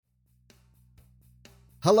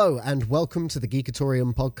Hello and welcome to the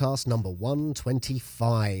Geekatorium podcast number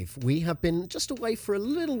 125. We have been just away for a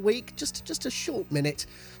little week, just a short minute.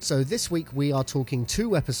 So this week we are talking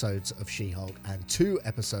 2 episodes of She-Hulk and 2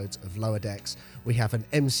 episodes of Lower Decks. We have an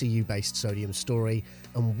MCU-based Sodium story,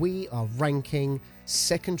 and we are ranking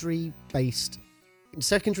secondary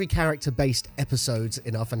character-based episodes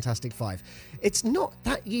in our Fantastic Five. It's not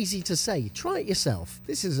that easy to say. Try it yourself.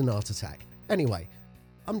 This is an art attack. Anyway,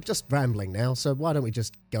 I'm just rambling now, so why don't we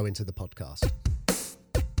just go into the podcast?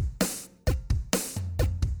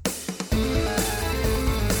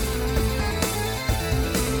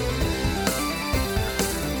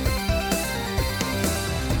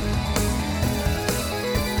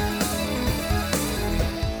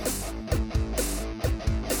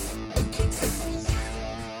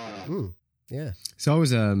 Yeah. It's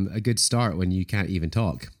always a good start when you can't even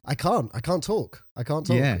talk. I can't talk.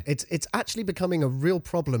 Yeah. It's actually becoming a real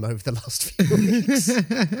problem over the last few weeks.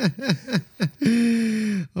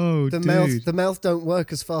 The mouth don't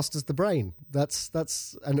work as fast as the brain. That's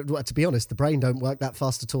and to be honest, the brain don't work that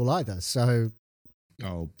fast at all either. So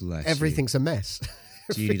bless everything's a mess.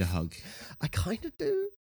 Do you need a hug? I kind of do.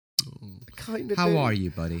 How are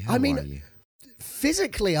you, buddy? How are you?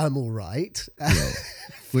 Physically, I'm all right. Yeah.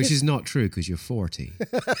 Which is not true because you're 40.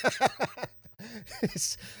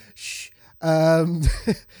 Shh. No,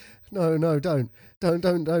 don't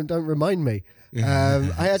remind me.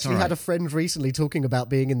 I actually had a friend recently talking about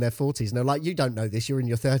being in their 40s. And they're like, you don't know this, you're in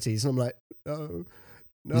your 30s. And I'm like,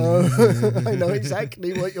 no, I know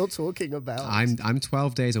exactly what you're talking about. I'm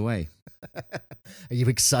 12 days away. Are you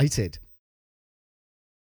excited?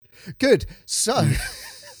 Good. So...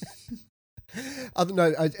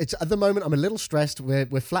 it's at the moment I'm a little stressed. We're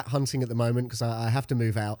flat hunting at the moment because I have to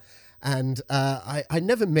move out, and I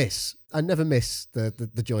never miss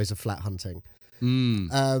the joys of flat hunting.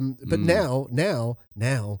 But now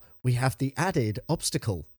we have the added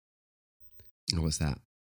obstacle. What's that?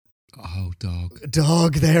 Oh,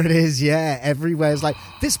 dog. There it is. Yeah, everywhere's like,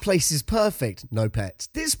 this place is perfect, no pets.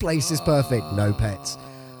 This place is perfect, no pets.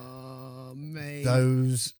 Mate.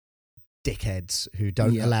 Those dickheads who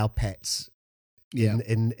don't allow pets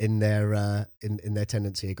in their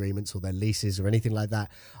tenancy agreements or their leases or anything like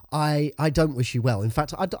that. I don't wish you well. In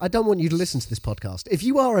fact, I don't want you to listen to this podcast. If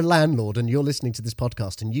you are a landlord and you're listening to this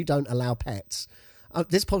podcast and you don't allow pets,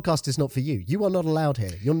 this podcast is not for you. You are not allowed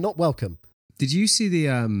here. You're not welcome. Did you see the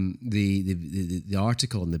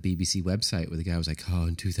article on the BBC website where the guy was like,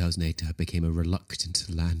 in 2008 I became a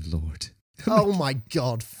reluctant landlord. Oh my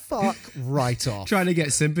God, fuck right off. Trying to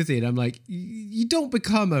get sympathy, and I'm like, you don't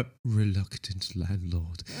become a reluctant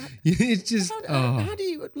landlord. It's just, how do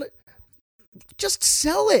you... Just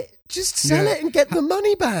sell it. Just sell it and get the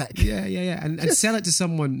money back. Yeah. And sell it to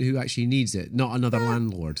someone who actually needs it, not another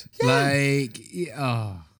landlord. Yeah.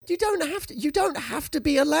 You don't have to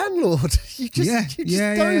be a landlord. You just don't.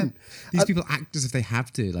 Yeah. These people act as if they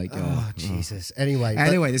have to. Jesus. Anyway,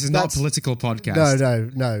 this is not a political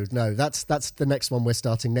podcast. No. That's the next one we're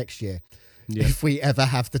starting next year. Yeah. If we ever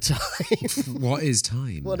have the time. What is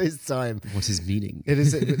time? What is time? What is meaning? It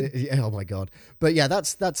is. Oh my God. But yeah,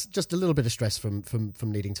 that's just a little bit of stress from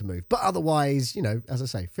needing to move. But otherwise, as I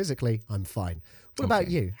say, physically, I'm fine. What about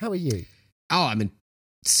you? How are you? I'm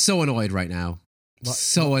so annoyed right now.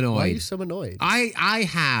 So annoyed. Why are you so annoyed? I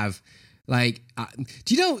have, do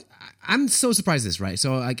you know, I'm so surprised at this, right?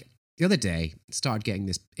 So, the other day, started getting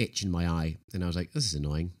this itch in my eye, and I was like, this is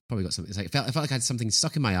annoying. Probably got something. It's like, I felt like I had something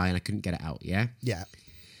stuck in my eye, and I couldn't get it out, yeah? Yeah.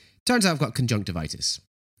 Turns out I've got conjunctivitis,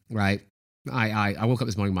 right? I woke up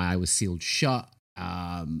this morning, my eye was sealed shut.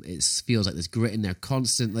 It feels like there's grit in there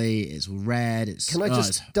constantly. It's red. Can I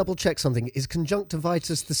just double check something? Is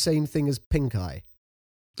conjunctivitis the same thing as pink eye?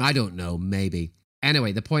 I don't know, maybe.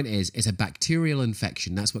 Anyway, the point is, it's a bacterial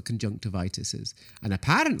infection. That's what conjunctivitis is. And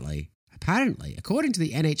apparently, according to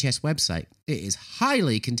the NHS website, it is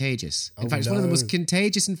highly contagious. In fact, it's one of the most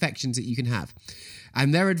contagious infections that you can have.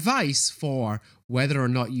 And their advice for whether or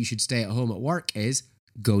not you should stay at home at work is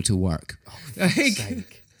go to work. Oh, for fuck's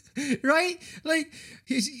sake. Right?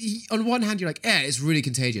 On one hand, you're like, it's really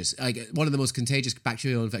contagious. One of the most contagious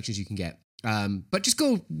bacterial infections you can get. But just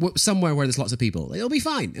go somewhere where there's lots of people. It'll be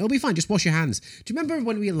fine. Just wash your hands. Do you remember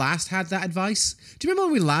when we last had that advice?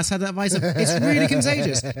 It's really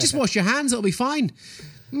contagious. Just wash your hands. It'll be fine.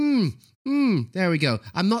 There we go.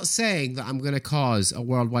 I'm not saying that I'm going to cause a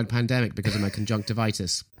worldwide pandemic because of my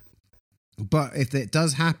conjunctivitis. But if it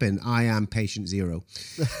does happen, I am patient zero.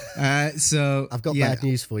 So I've got bad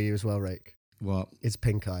news for you as well, Rake. What? It's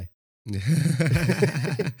pink eye.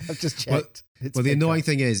 I've just checked. Well, the annoying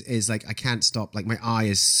thing is like I can't stop. Like my eye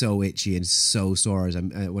is so itchy and so sore as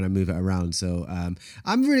when I move it around. So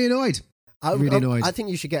I'm really annoyed. Annoyed. I think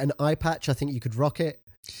you should get an eye patch. I think you could rock it.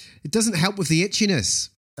 It doesn't help with the itchiness.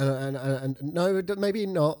 And no, maybe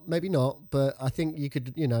not. But I think you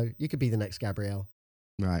could, you could be the next Gabrielle.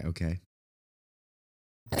 Right. Okay.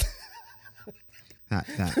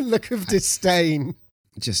 that look of disdain.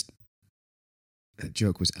 Just that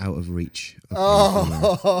joke was out of reach.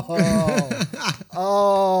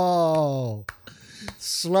 Oh,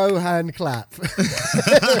 slow hand clap.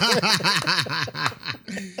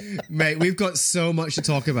 Mate, we've got so much to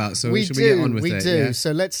talk about. So we should we get on with it? We do. Yeah?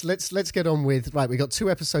 So let's get on with. Right, we got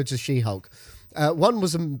 2 episodes of She-Hulk. One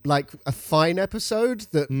was a fine episode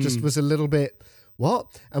that just was a little bit.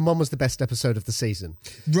 What? And one was the best episode of the season.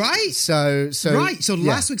 Right. So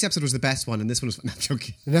last week's episode was the best one, and this one was. No, I'm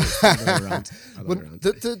joking.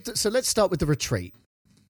 So let's start with the retreat.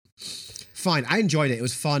 Fine, I enjoyed it. It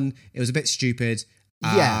was fun. It was a bit stupid.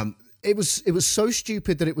 It was so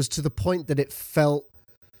stupid that it was to the point that it felt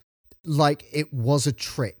like it was a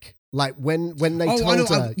trick. Like when they told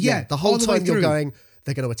her, the whole time you're going,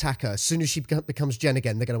 they're going to attack her. As soon as she becomes Jen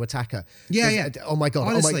again, they're going to attack her. Yeah. Oh my God.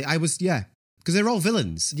 Honestly, I was, because they're all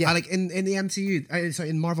villains. Yeah. Like in the MCU,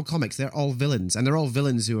 in Marvel Comics, they're all villains. And they're all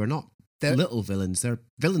villains who are not little villains. They're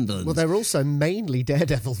villains. Well, they're also mainly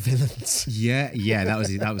Daredevil villains. Yeah. That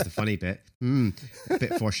was the funny bit. A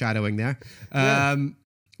bit foreshadowing there.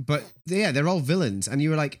 But they're all villains. And you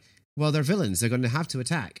were like, well, they're villains. They're going to have to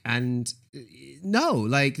attack. And no,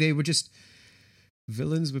 like they were just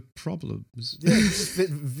villains with problems. Yeah,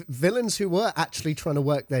 villains who were actually trying to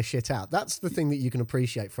work their shit out. That's the thing that you can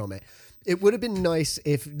appreciate from it. It would have been nice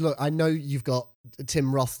if, look, I know you've got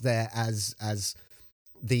Tim Roth there as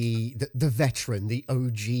the veteran, the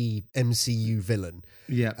OG MCU villain.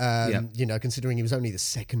 Yeah. Considering he was only the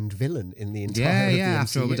second villain in the entire of the MCU.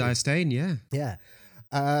 After Obadiah Stane, Yeah.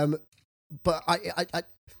 But I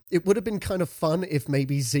it would have been kind of fun if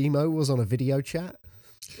maybe Zemo was on a video chat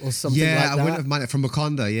or something like that. Yeah, I wouldn't have minded. From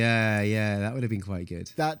Wakanda, yeah, that would have been quite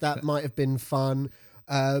good. That might have been fun.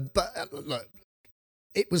 But look,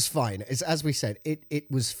 it was fine. As we said,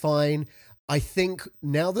 it was fine. I think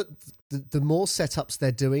now that the more setups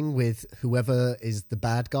they're doing with whoever is the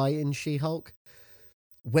bad guy in She-Hulk,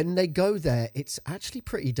 when they go there, it's actually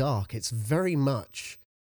pretty dark. It's very much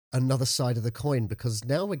another side of the coin, because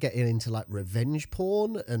now we're getting into like revenge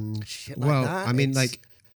porn and shit like that. Well, I mean,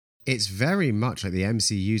 it's very much like the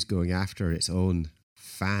MCU's going after its own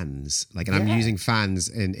fans. Like, and I'm using fans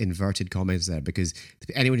in inverted commas there, because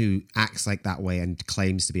anyone who acts like that way and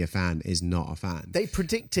claims to be a fan is not a fan. They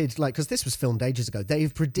predicted, because this was filmed ages ago,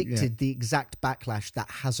 they've predicted the exact backlash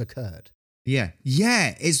that has occurred. Yeah.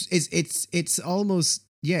 It's almost,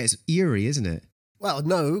 it's eerie, isn't it? Well,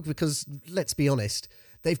 no, because let's be honest,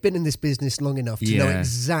 they've been in this business long enough to know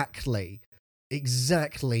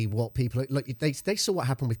exactly what people look. They saw what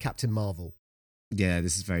happened with Captain Marvel. Yeah,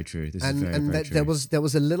 this is very true. There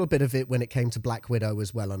was a little bit of it when it came to Black Widow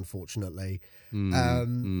as well, unfortunately.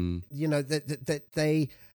 That they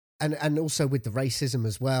and also with the racism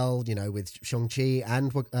as well. With Shang-Chi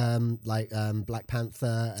and Black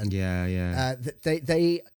Panther and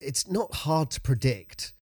they it's not hard to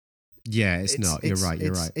predict. Yeah, it's not. You're right.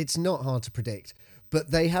 It's not hard to predict.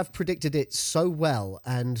 But they have predicted it so well,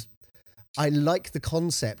 and I like the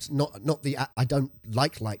concept. I don't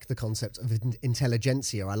like the concept of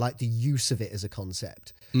intelligentsia. I like the use of it as a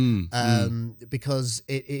concept, because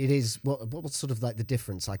it is what's sort of like the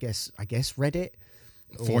difference. I guess Reddit,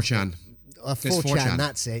 4chan, 4chan.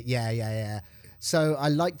 That's it. Yeah. So I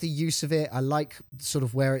like the use of it. I like sort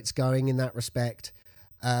of where it's going in that respect.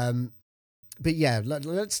 But yeah,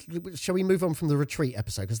 shall we move on from the retreat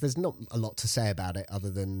episode, because there's not a lot to say about it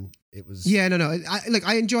other than it was. Yeah, no.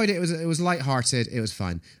 I enjoyed it. It was lighthearted. It was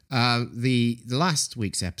fine. The this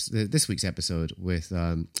week's episode with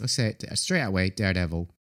let's say it straight away, Daredevil.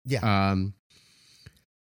 Yeah.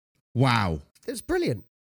 Wow. It was brilliant.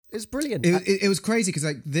 It was crazy, because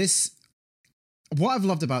this. What I've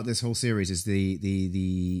loved about this whole series is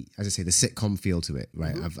the as I say, the sitcom feel to it.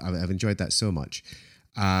 Right. Mm-hmm. I've enjoyed that so much.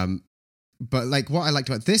 But what I liked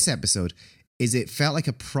about this episode is it felt like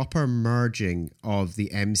a proper merging of the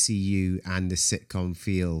MCU and the sitcom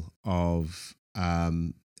feel of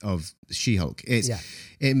She-Hulk.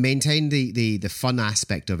 It maintained the fun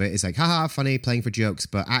aspect of it. It's like, haha, funny, playing for jokes,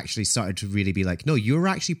 but actually started to really be like, no, you're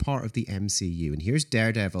actually part of the MCU. And here's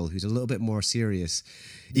Daredevil, who's a little bit more serious,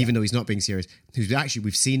 even though he's not being serious, who's actually,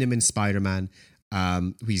 we've seen him in Spider-Man.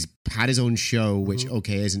 He's had his own show, which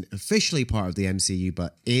isn't officially part of the MCU,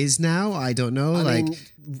 but is now. I don't know. I mean,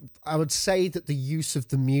 I would say that the use of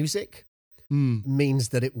the music means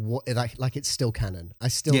that it's still canon. I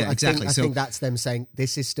think that's them saying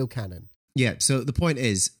this is still canon. Yeah. So the point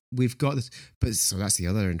is, we've got this, but so that's the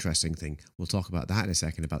other interesting thing. We'll talk about that in a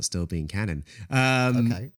second about still being canon.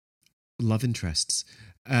 Okay. Love interests.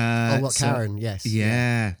 Karen? Yes.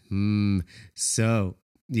 Yeah. So.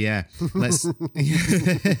 Yeah, let's. We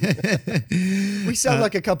sound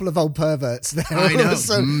like a couple of old perverts there. I know.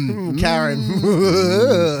 Karen.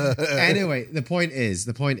 Anyway, the point is,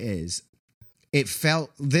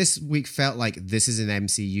 this week felt like this is an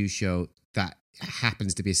MCU show that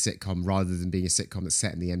happens to be a sitcom rather than being a sitcom that's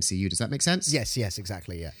set in the MCU. Does that make sense? Yes,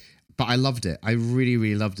 exactly, yeah. But I loved it. I really,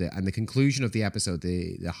 really loved it. And the conclusion of the episode,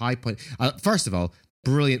 the high point. First of all,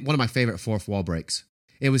 brilliant. One of my favorite fourth wall breaks.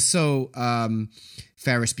 It was so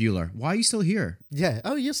Ferris Bueller. Why are you still here? Yeah.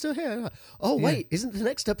 Oh, you're still here. Oh, wait. Isn't the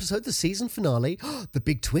next episode the season finale? The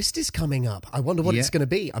big twist is coming up. I wonder what it's going to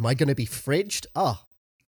be. Am I going to be fridged? Oh.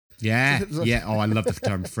 Yeah. Yeah. Oh, I love the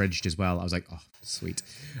term fridged as well. I was like, oh, sweet.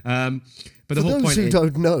 But the For whole those point who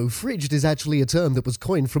don't know, fridged is actually a term that was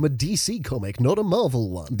coined from a DC comic, not a Marvel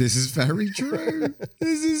one. This is very true.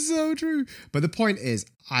 This is so true. But the point is,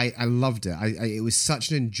 I loved it. It was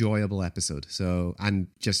such an enjoyable episode. So, and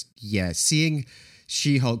just, seeing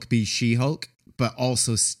She-Hulk be She-Hulk, but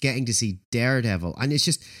also getting to see Daredevil. And it's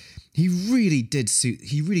just, he really does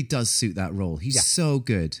suit that role. He's so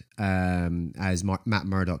good as Matt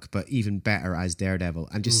Murdock, but even better as Daredevil.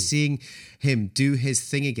 And just seeing him do his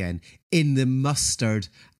thing again in the mustard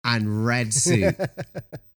and red suit.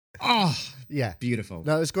 Oh, yeah. Beautiful.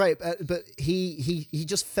 No, it was great. But he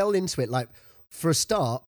just fell into it. Like, for a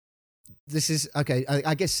start, this is, okay,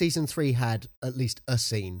 I guess season 3 had at least a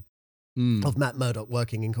scene of Matt Murdock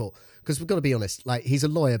working in court. Because we've got to be honest, like, he's a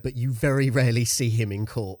lawyer, but you very rarely see him in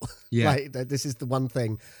court. Yeah. Like, this is the one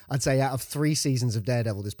thing I'd say out of 3 seasons of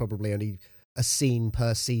Daredevil, there's probably only a scene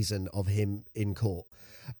per season of him in court.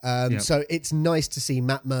 So it's nice to see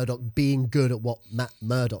Matt Murdock being good at what Matt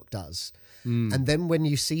Murdock does. And then when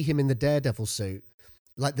you see him in the Daredevil suit,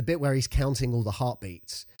 like the bit where he's counting all the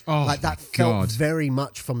heartbeats, like that felt very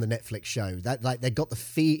much from the Netflix show. That, like, he got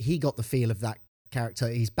the feel of that character.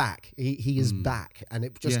 He's back. He is back, and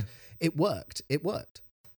it just it worked. It worked.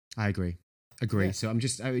 I agree. Yeah. So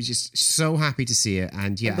I was just so happy to see it,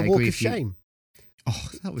 and the I walk agree of shame. Oh,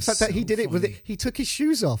 that was the fact that he did it with it. He took his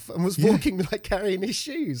shoes off and was walking like carrying his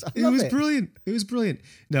shoes. It was brilliant. It was brilliant.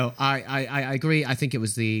 No, I agree. I think it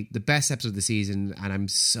was the best episode of the season, and I'm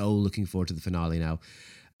so looking forward to the finale now.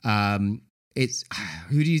 It's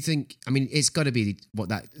who do you think? I mean, it's got to be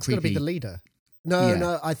It's got to be the leader.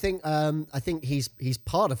 No. I think he's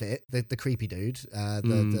part of it. The creepy dude.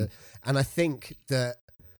 And I think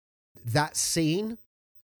that scene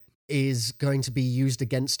is going to be used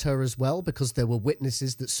against her as well, because there were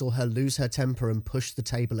witnesses that saw her lose her temper and push the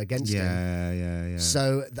table against him. Yeah.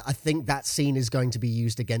 So I think that scene is going to be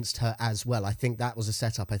used against her as well. I think that was a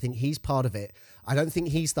setup. I think he's part of it. I don't think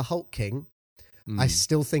he's the Hulk King. I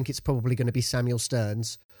still think it's probably going to be Samuel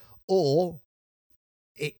Stearns, or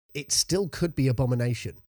it still could be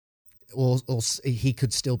Abomination, or he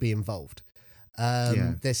could still be involved.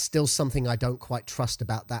 There's still something I don't quite trust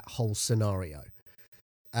about that whole scenario.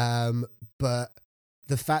 But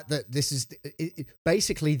the fact that this is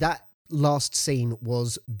basically that last scene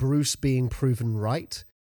was Bruce being proven right,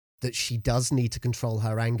 that she does need to control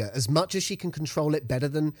her anger as much as she can control it better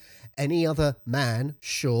than any other man.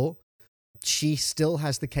 Sure, she still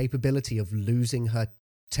has the capability of losing her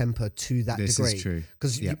temper to that degree. This is true,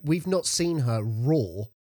 because we've not seen her raw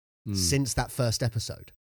since that first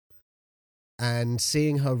episode, and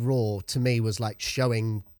seeing her raw to me was like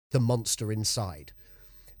showing the monster inside.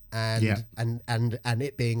 And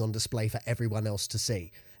it being on display for everyone else to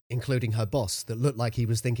see, including her boss, that looked like he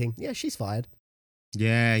was thinking, yeah, she's fired.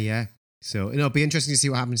 Yeah. So it'll be interesting to see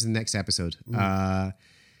what happens in the next episode. I'm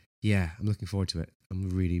looking forward to it. I'm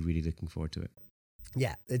really, really looking forward to it.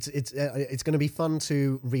 Yeah, it's going to be fun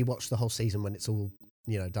to rewatch the whole season when it's all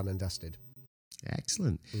done and dusted.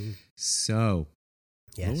 Excellent. So.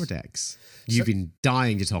 Yes. Lower Decks. You've been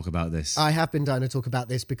dying to talk about this. I have been dying to talk about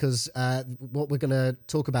this because what we're going to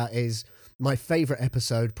talk about is my favourite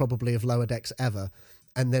episode probably of Lower Decks ever,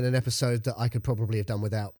 and then an episode that I could probably have done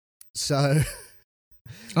without. So,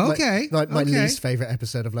 okay. my least favourite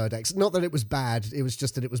episode of Lower Decks. Not that it was bad, it was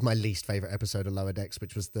just that it was my least favourite episode of Lower Decks,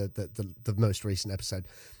 which was the most recent episode.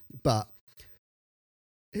 But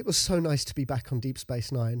it was so nice to be back on Deep Space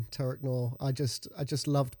Nine, Tarek Noor. I just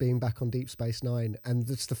loved being back on Deep Space Nine, and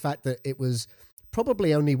it's the fact that it was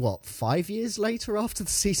probably only 5 years later after the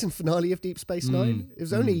season finale of Deep Space Nine. It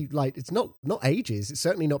was only like, it's not ages. It's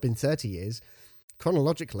certainly not been 30 years.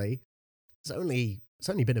 Chronologically, it's only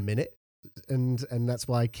been a minute, and that's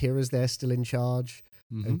why Kira's there still in charge,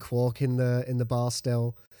 and Quark in the bar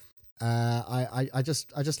still. I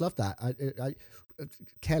just love that.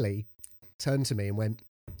 Kelly turned to me and went,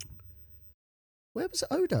 "Where was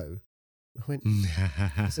Odo?"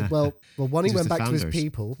 I said, well, one, he went back to his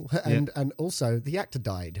people, and also the actor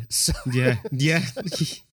died. So yeah.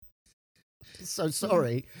 So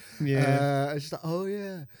sorry. I was just like, oh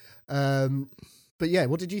yeah. But yeah,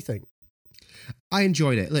 what did you think? I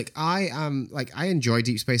enjoyed it. Look, I enjoy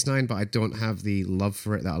Deep Space Nine, but I don't have the love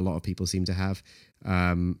for it that a lot of people seem to have.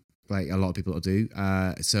 Like a lot of people do.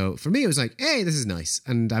 So for me, it was like, hey, this is nice,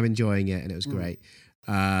 and I'm enjoying it, and it was great.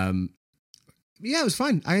 Yeah, it was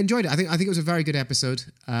fine. I enjoyed it. I think it was a very good episode.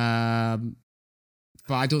 But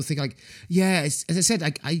I don't think as I said,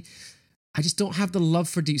 I just don't have the love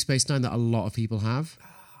for Deep Space Nine that a lot of people have.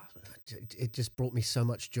 It just brought me so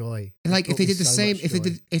much joy. Like if they did the same,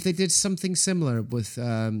 if they did something similar with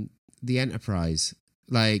the Enterprise,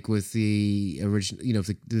 like with the original,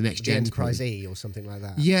 the next gen Enterprise E or something like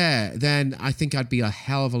that. Yeah, then I think I'd be a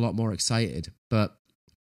hell of a lot more excited. But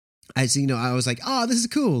as you know, I was like, oh, this is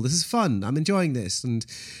cool, this is fun, I'm enjoying this, and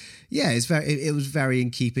yeah, it was very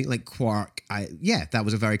in keeping, like Quark. That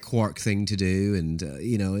was a very Quark thing to do, and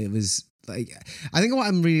it was like, I think what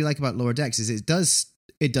I'm really like about Lower Decks is it does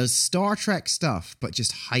Star Trek stuff, but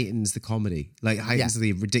just heightens the comedy, like heightens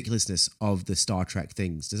the ridiculousness of the Star Trek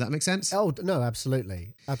things. Does that make sense? Oh no,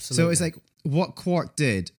 absolutely. So it's like what Quark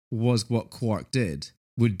did was what Quark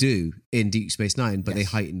would do in Deep Space Nine, but they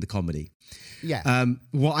heightened the comedy. Yeah.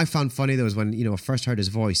 What I found funny though is when I first heard his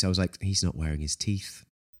voice, I was like, he's not wearing his teeth.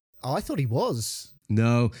 Oh, I thought he was.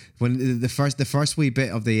 No, when the first wee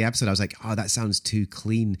bit of the episode, I was like, oh, that sounds too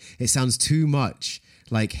clean. It sounds too much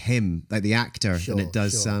like him, like the actor, and it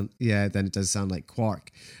does sound, then it does sound like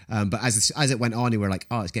Quark. But as it went on, we were like,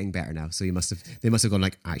 oh, it's getting better now. So they must have gone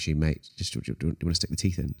like, actually, mate, just do you want to stick the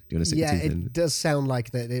teeth in? Do you want to stick the teeth in? Yeah, it does sound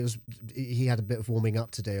like that. He had a bit of warming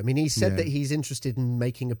up to do. I mean, he said that he's interested in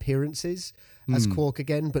making appearances as Quark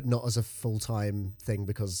again, but not as a full-time thing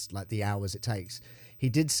because like the hours it takes. He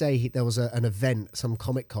did say there was an event, some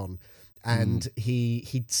Comic-Con, and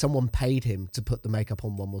someone paid him to put the makeup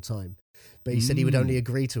on one more time. But he said he would only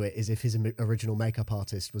agree to it if his original makeup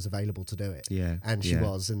artist was available to do it. Yeah, and she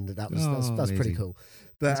was, and that's pretty cool.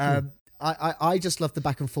 But I just love the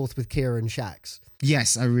back and forth with Kira and Shax.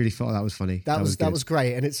 Yes, I really thought that was funny. That was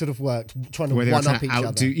great, and it sort of worked, trying to one up each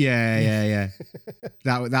other. Yeah.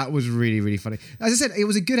 that was really, really funny. As I said, it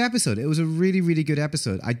was a good episode. It was a really, really good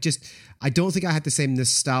episode. I don't think I had the same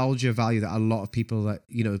nostalgia value that a lot of people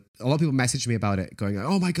messaged me about it, going,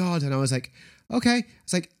 "Oh my god!" And I was like, okay.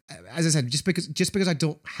 It's like, as I said, just because I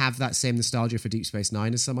don't have that same nostalgia for Deep Space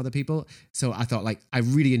Nine as some other people, so I thought, like, I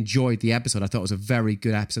really enjoyed the episode. I thought it was a very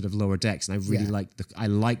good episode of Lower Decks, and I really liked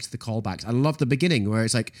the callbacks. I loved the beginning where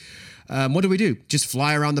it's like, what do we do? Just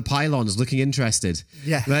fly around the pylons looking interested.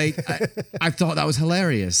 Yeah. Like, I thought that was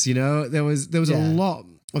hilarious. There was a lot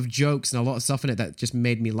of jokes and a lot of stuff in it that just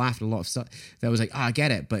made me laugh, and a lot of stuff that was like, I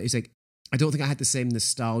get it, but it's like, I don't think I had the same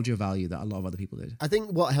nostalgia value that a lot of other people did. I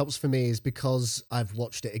think what helps for me is because I've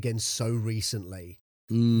watched it again so recently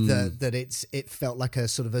that it felt like a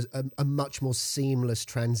sort of a much more seamless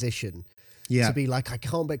transition. Yeah. To be like, I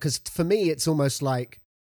can't, because for me it's almost like,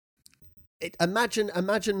 imagine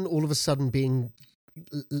all of a sudden being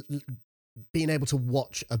able to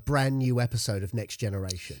watch a brand new episode of Next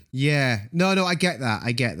Generation. Yeah. No, I get that.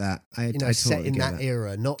 I totally set in that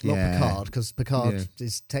era, not Picard, because Picard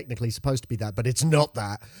is technically supposed to be that, but it's not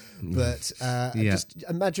that. But just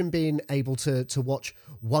imagine being able to watch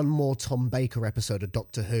one more Tom Baker episode of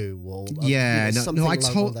Doctor Who, or something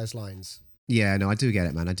along those lines. Yeah, no, I do get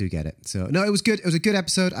it, man. I do get it. So, no, it was good. It was a good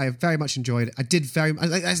episode. I very much enjoyed it. I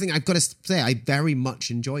think I've got to say, I very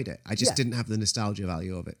much enjoyed it. I just didn't have the nostalgia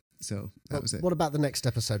value of it. So that was it. What about the next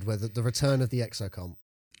episode, where the return of the Exocomp?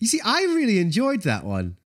 You see, I really enjoyed that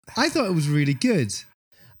one. I thought it was really good.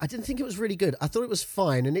 I didn't think it was really good. I thought it was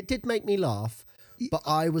fine, and it did make me laugh. But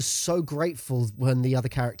I was so grateful when the other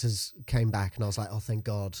characters came back, and I was like, oh, thank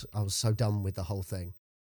God. I was so done with the whole thing.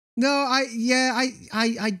 No,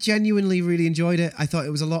 I genuinely really enjoyed it. I thought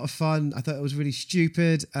it was a lot of fun. I thought it was really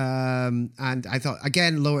stupid. And I thought,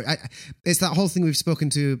 again, it's that whole thing we've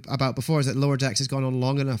spoken about before, is that Lower Decks has gone on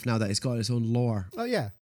long enough now that it's got its own lore. Oh, yeah.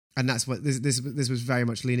 And that's what this was very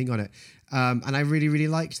much leaning on it. And I really, really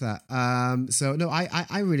liked that. So, no,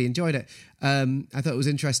 I really enjoyed it. I thought it was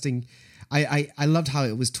interesting. I loved how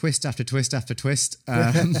it was twist after twist after twist.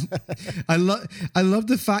 I love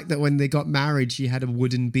the fact that when they got married, she had a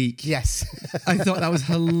wooden beak. Yes. I thought that was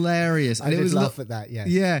hilarious. I did laugh at that, yes.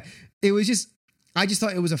 Yeah. It was just, I just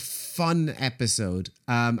thought it was a fun episode.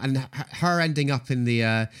 And her ending up in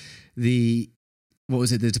the what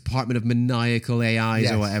was it, the Department of Maniacal AIs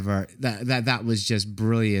or whatever, that was just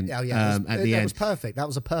brilliant. Oh, yeah. At the end. That was perfect. That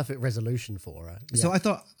was a perfect resolution for her. Yeah. So I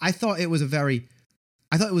thought it was maybe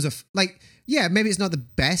it's not the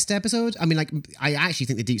best episode. I mean, like, I actually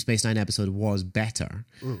think the Deep Space Nine episode was better.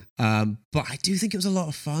 But I do think it was a lot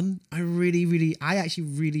of fun. I actually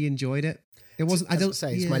really enjoyed it. It wasn't,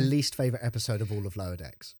 it's my least favorite episode of all of Lower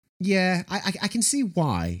Decks. Yeah, I can see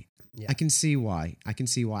why. Yeah. I can see why.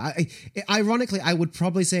 Ironically, I would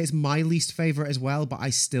probably say it's my least favorite as well, but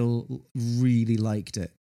I still really liked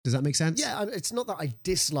it. Does that make sense? Yeah, it's not that I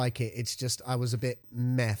dislike it. It's just I was a bit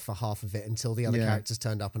meh for half of it until the other characters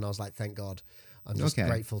turned up, and I was like, thank God. I'm just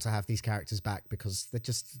grateful to have these characters back because they're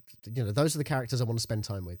just, those are the characters I want to spend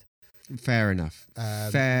time with. Fair enough.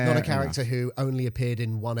 Not a character who only appeared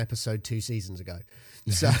in one episode 2 seasons ago.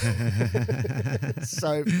 So,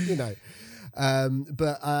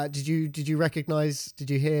 but did you recognize? Did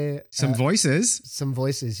you hear some voices? Some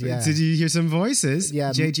voices, yeah. Did you hear some voices?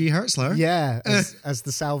 Yeah, J.G. Hertzler. Yeah, as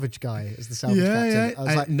the salvage guy, as the salvage captain. Yeah. I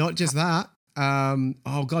was like, not just that.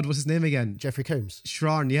 Oh God, what's his name again? Jeffrey Combs.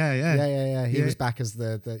 Shran. Yeah. He was back as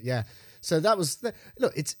the yeah. So that was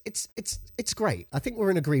look. It's great. I think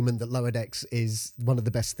we're in agreement that Lower Decks is one of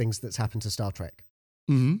the best things that's happened to Star Trek.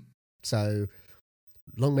 Mm-hmm. So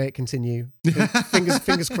long may it continue.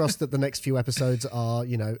 Fingers crossed that the next few episodes are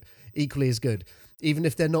equally as good, even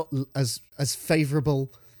if they're not as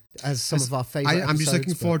favourable as some of our favourite episodes. I'm just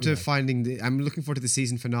looking forward to I'm looking forward to the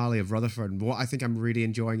season finale of Rutherford. And what I think I'm really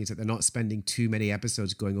enjoying is that they're not spending too many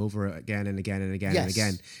episodes going over it again and again and again and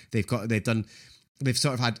again. They've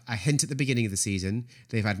sort of had a hint at the beginning of the season.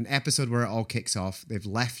 They've had an episode where it all kicks off. They've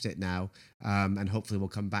left it now, and hopefully we'll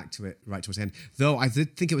come back to it right towards the end. Though I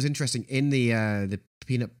did think it was interesting in the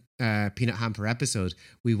peanut hamper episode,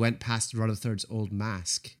 we went past Rutherford's old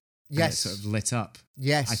mask. Yes, sort of lit up.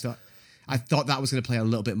 Yes, I thought that was going to play a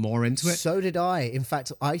little bit more into it. So did I. In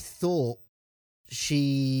fact, I thought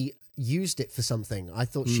she used it for something. I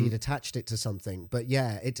thought she'd attached it to something. But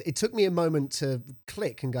yeah, it took me a moment to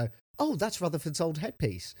click and go, oh, that's Rutherford's old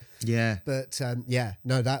headpiece. Yeah. But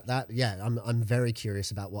I'm very curious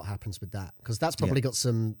about what happens with that because that's probably got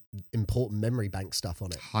some important memory bank stuff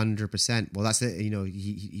on it. 100%. Well, that's it.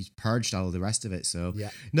 He's purged all the rest of it. So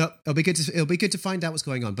no, it'll be good to find out what's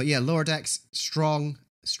going on. But yeah, Lower Decks, strong,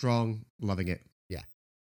 loving it. Yeah.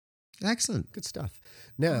 Excellent. Good stuff.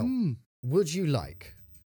 Now, would you like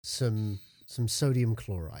some sodium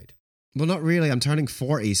chloride? Well, not really. I'm turning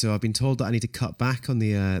 40, so I've been told that I need to cut back on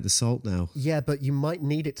the salt now. Yeah, but you might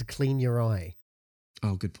need it to clean your eye.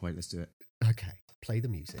 Oh, good point. Let's do it. Okay, play the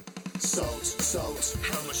music. Salt,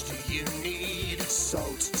 how much do you need?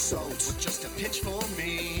 Salt, just a pinch for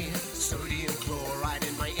me. Sodium chloride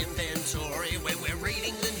in my inventory, where we're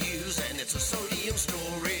reading the news and it's a sodium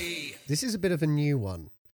story. This is a bit of a new one.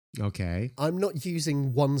 Okay. I'm not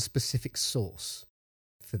using one specific source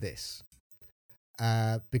for this.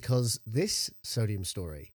 Because this sodium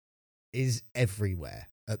story is everywhere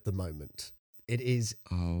at the moment. It is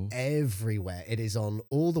everywhere. It is on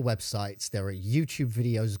all the websites. There are YouTube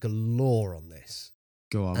videos galore on this.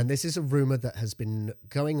 Go on. And this is a rumor that has been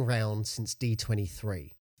going around since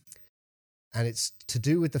D23. And it's to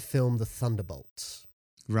do with the film The Thunderbolts.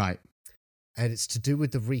 Right. And it's to do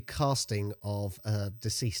with the recasting of a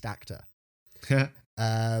deceased actor.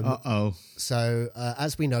 So,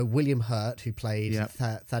 as we know, William Hurt, who played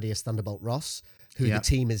Thaddeus Thunderbolt Ross, who the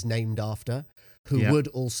team is named after, who would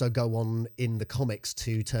also go on in the comics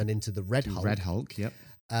to turn into the Red Hulk. Red Hulk, yep.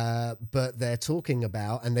 But they're talking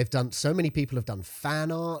about, and they've done, so many people have done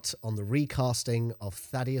fan art on the recasting of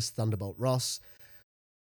Thaddeus Thunderbolt Ross,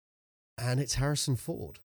 and it's Harrison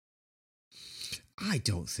Ford. I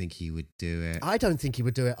don't think he would do it. I don't think he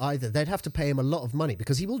would do it either. They'd have to pay him a lot of money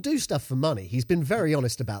because he will do stuff for money. He's been very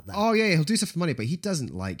honest about that. Oh, yeah, he'll do stuff for money, but he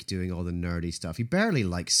doesn't like doing all the nerdy stuff. He barely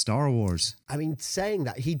likes Star Wars. I mean, saying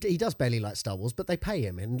that, he does barely like Star Wars, but they pay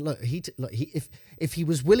him. And look, if he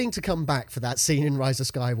was willing to come back for that scene in Rise of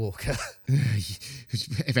Skywalker...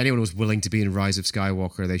 If anyone was willing to be in Rise of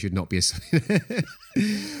Skywalker, they should not be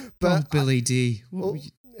but Billy D.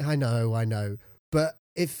 I know. But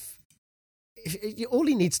if all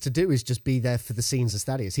he needs to do is just be there for the scenes as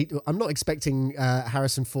Thaddeus. I'm not expecting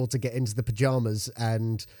Harrison Ford to get into the pajamas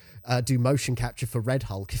and do motion capture for Red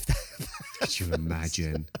Hulk. Could you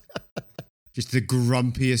imagine? Just the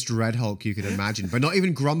grumpiest Red Hulk you could imagine, but not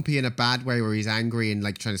even grumpy in a bad way where he's angry and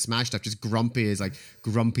like trying to smash stuff. Just grumpy as like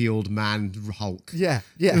grumpy old man Hulk. Yeah.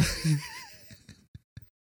 Get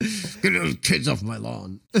those kids off my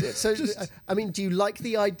lawn. So, I mean, do you like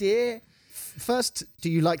the idea? First, do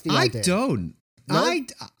you like the idea? I don't. No?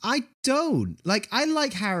 I don't. Like, I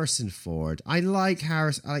like Harrison Ford. I like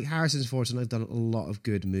Harrison Ford, and I've done a lot of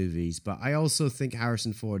good movies, but I also think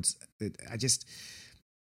Harrison Ford's,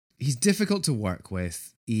 he's difficult to work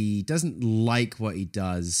with. He doesn't like what he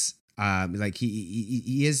does. Like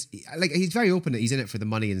he is like, he's very open that he's in it for the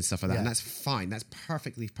money and stuff like that, and that's fine. That's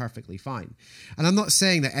perfectly fine. And I'm not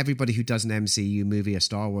saying that everybody who does an MCU movie, a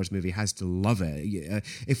Star Wars movie, has to love it.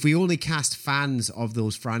 If we only cast fans of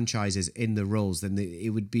those franchises in the roles, then it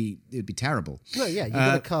would be terrible. No, yeah, you've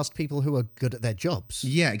got to cast people who are good at their jobs.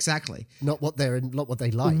 Yeah, exactly. Not what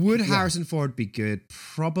they like. Would Harrison Ford be good?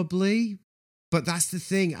 Probably, but that's the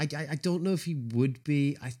thing. I don't know if he would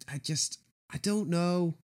be. I don't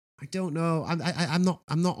know. I'm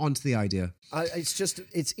not onto the idea.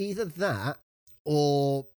 It's either that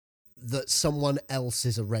or that someone else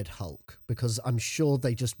is a Red Hulk, because I'm sure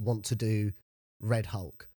they just want to do Red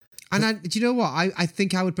Hulk. And do you know what? I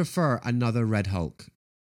think I would prefer another Red Hulk.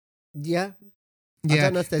 Yeah. I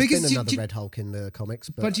don't know if there's been another Red Hulk in the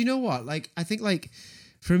comics, but do you know what? Like, I think, like,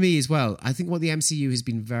 for me as well, I think what the MCU has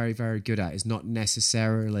been very, very good at is not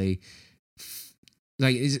necessarily.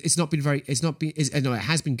 Like, it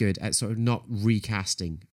has been good at sort of not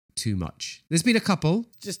recasting too much. There's been a couple.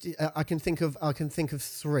 Just I can think of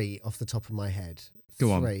 3 off the top of my head.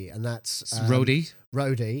 Go on. 3, and that's Rhodey,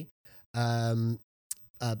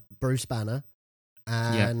 Bruce Banner,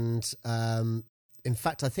 and in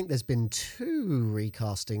fact, I think there's been 2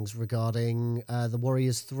 recastings regarding the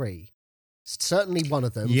Warriors 3. Certainly one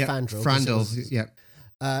of them, Fandral. Yeah.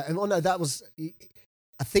 That was.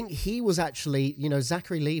 I think he was actually,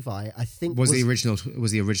 Zachary Levi, I think was the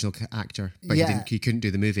original actor, but he couldn't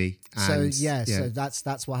do the movie. And, so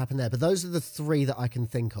that's what happened there. But those are the 3 that I can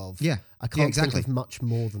think of. Yeah, I can't think of much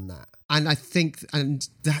more than that. And I think, and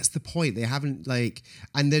that's the point. They haven't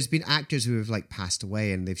and there's been actors who have passed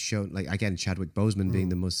away, and they've shown, again, Chadwick Boseman being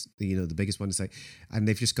the most, the biggest one to say, and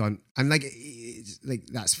they've just gone, and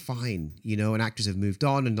that's fine, and actors have moved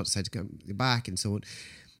on and not decided to come back and so on.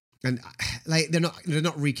 And they're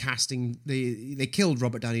not recasting. They killed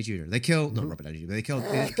Robert Downey Jr. They killed not Robert Downey Jr. They killed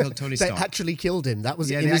Tony Stark. They actually killed him. That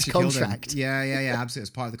was in his contract. Yeah, absolutely.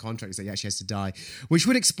 As part of the contract, is that he actually has to die, which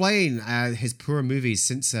would explain his poor movies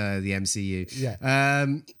since the MCU. Yeah.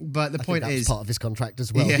 But the point is, part of his contract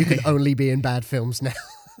as well. You can only be in bad films now.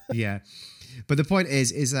 Yeah. But the point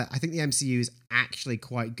is that I think the MCU is actually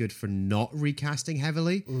quite good for not recasting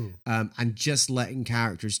heavily, and just letting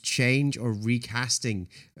characters change or recasting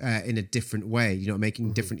in a different way.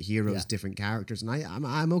 Making different heroes, different characters, and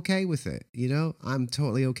I'm okay with it. I'm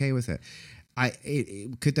totally okay with it.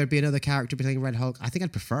 Could there be another character playing Red Hulk? I think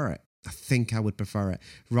I'd prefer it. I think I would prefer it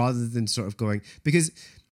rather than sort of going, because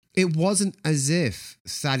it wasn't as if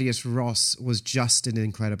Thaddeus Ross was just an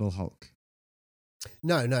Incredible Hulk.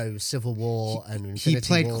 No, Civil War and Infinity he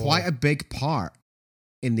played War. quite a big part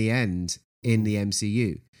in the end in the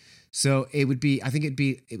MCU. So I think it'd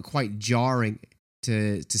be quite jarring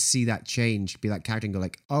to see that change, be that character and go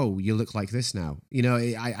like, oh, you look like this now.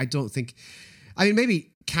 I don't think,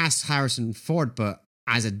 maybe cast Harrison Ford, but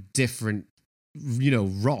as a different,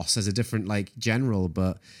 Ross, as a different general,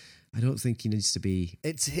 but I don't think he needs to be.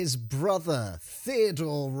 It's his brother,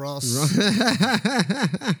 Theodore Ross,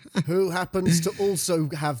 who happens to also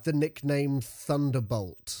have the nickname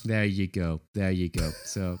Thunderbolt. There you go.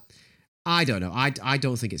 So, I don't know. I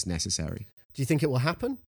don't think it's necessary. Do you think it will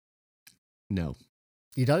happen? No.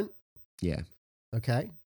 You don't? Yeah. Okay.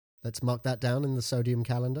 Let's mark that down in the sodium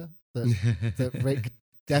calendar. That Rick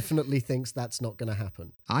definitely thinks that's not going to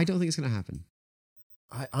happen. I don't think it's going to happen.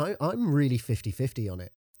 I'm really 50-50 on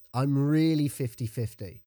it. I'm really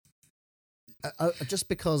 50-50. Just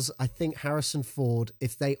because I think Harrison Ford,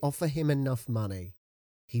 if they offer him enough money,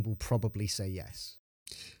 he will probably say yes.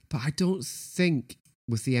 But I don't think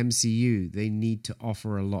with the MCU, they need to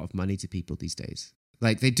offer a lot of money to people these days.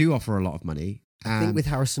 They do offer a lot of money. I think with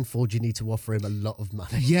Harrison Ford, you need to offer him a lot of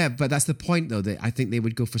money. Yeah, but that's the point, though. That I think they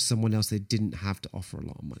would go for someone else they didn't have to offer a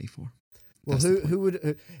lot of money for. Well, who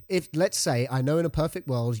would, if, let's say, I know in a perfect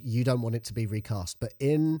world, you don't want it to be recast, but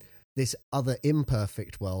in this other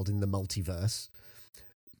imperfect world in the multiverse,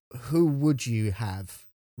 who would you have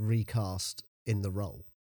recast in the role?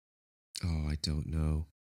 Oh, I don't know.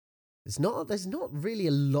 There's not really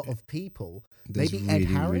a lot of people. There's Maybe really, Ed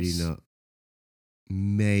Harris? really not.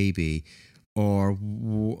 Maybe. Or,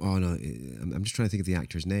 oh no, I'm just trying to think of the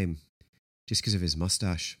actor's name. just because of his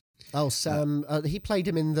mustache. Oh, Sam. He played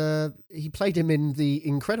him in the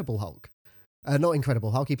Incredible Hulk. Not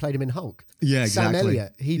Incredible Hulk. He played him in Hulk. Yeah, exactly. Sam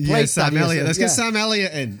Elliott. He played Sam Thaddeus. Elliott. Let's get Sam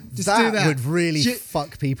Elliott in. Just that do that. would really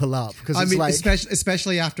fuck people up because I it's mean, like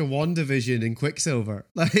especially after WandaVision and Quicksilver,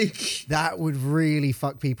 like that would really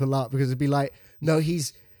fuck people up because it'd be like, no, he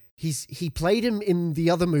played him in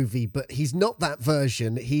the other movie, but he's not that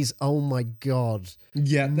version. He's, oh my God.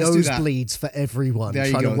 Yeah, let's do that. Nosebleeds for everyone. There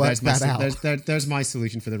you trying go. to work that out. There's my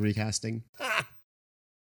solution for the recasting.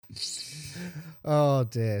 Oh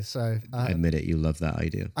dear. So admit it, you love that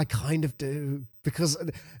idea. I kind of do because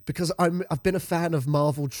I've been a fan of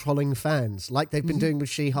Marvel trolling fans, like they've been doing with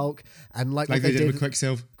She-Hulk and like what they did with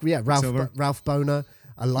Quicksilver. Yeah, Ralph Boner.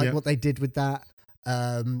 I like what they did with that.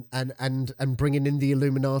 And bringing in the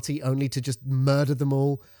Illuminati only to just murder them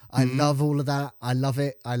all. I love all of that. I love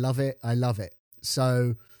it. I love it. I love it.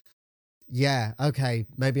 So, yeah, okay,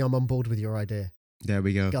 maybe I'm on board with your idea. There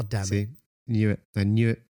we go. God damn See? it. Knew it. I knew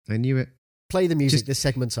it. I knew it. Play the music. This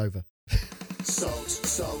segment's over.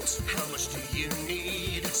 Salt, how much do you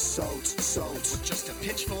need? Salt, just a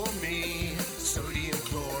pinch for me. Sodium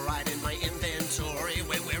chloride in my inventory.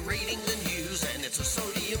 Where we're reading the news and it's a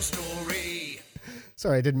sodium story.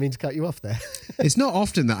 Sorry, I didn't mean to cut you off there. It's not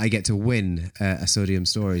often that I get to win a Sodium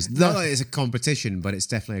Stories. Not that it's a competition, but it's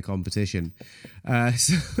definitely a competition.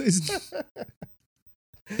 So it's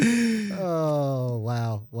Oh,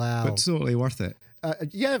 wow. but totally worth it.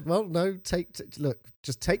 Yeah, well, no, look,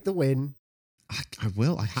 just take the win. I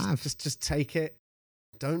will. I have. Just take it.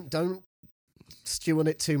 Don't stew on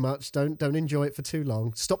it too much. Don't enjoy it for too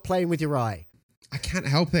long. Stop playing with your eye. I can't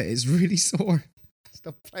help it. It's really sore.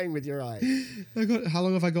 Stop playing with your eye. How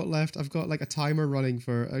long have I got left? I've got like a timer running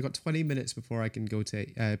for. I got 20 minutes before I can go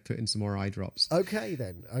to put in some more eye drops. Okay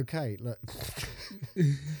then. Okay, look.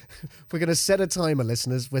 We're going to set a timer,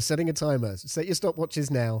 listeners. We're setting a timer. Set your stopwatches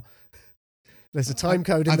now. There's a time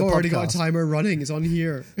code in the podcast. I've already got a timer running. It's on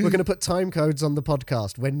here. We're going to put time codes on the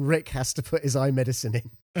podcast when Rick has to put his eye medicine in.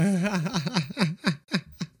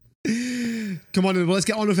 Come on, well, let's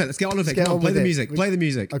get on with it. Come on, play the music. Play the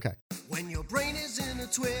music. Okay. When your brain is in a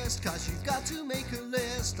twist, cause you've got to make a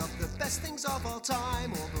list of the best things of all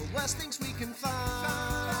time, or the worst things we can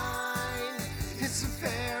find. It's a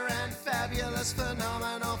fair and fabulous,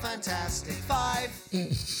 phenomenal, fantastic five.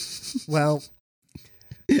 Well,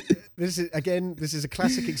 this is a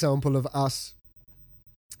classic example of us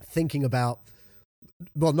thinking about,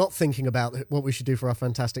 well, not thinking about what we should do for our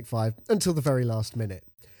Fantastic Five until the very last minute.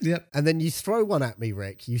 Yep. And then you throw one at me,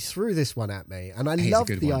 Rick. You threw this one at me, and I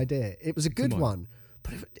loved the idea. It was a good one,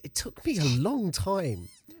 but it took me a long time.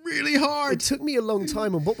 Really hard. It took me a long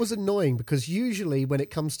time, and what was annoying, because usually when it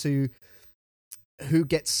comes to who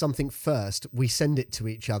gets something first, we send it to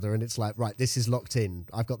each other, and it's like, right, this is locked in.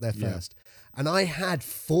 I've got there first. And I had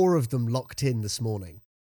 4 of them locked in this morning.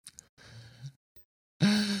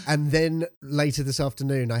 And then later this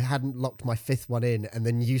afternoon, I hadn't locked my 5th one in, and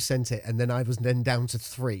then you sent it, and then I was then down to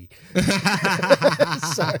 3.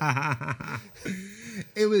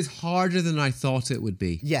 It was harder than I thought it would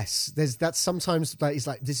be. Yes, that's sometimes that is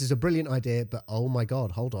like, this is a brilliant idea, but oh my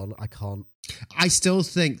God, hold on, I can't. I still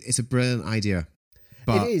think it's a brilliant idea.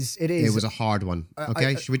 But it is. It was a hard one.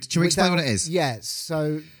 Okay, should we explain what it is? Yeah.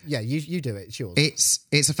 So you do it. It's yours.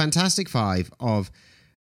 It's a Fantastic Five of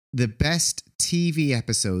the best TV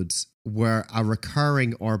episodes where a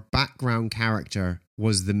recurring or background character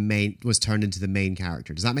was turned into the main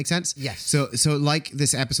character. Does that make sense? Yes. So like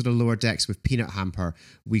this episode of Lower Decks with Peanut Hamper,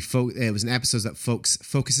 it was an episode that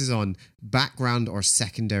focuses on background or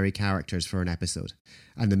secondary characters for an episode,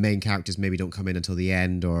 and the main characters maybe don't come in until the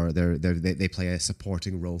end, or they play a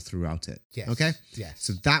supporting role throughout it. Yes. Okay. Yes.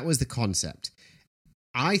 So that was the concept.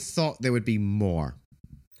 I thought there would be more.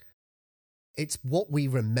 It's what we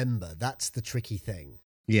remember. That's the tricky thing.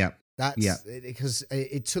 Yeah. Because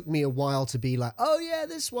it took me a while to be like, oh yeah,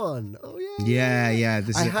 this one. Oh yeah. Yeah.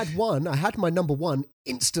 I had my number 1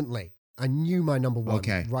 instantly. I knew my number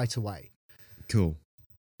 1 right away. Cool.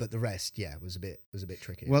 But the rest, was a bit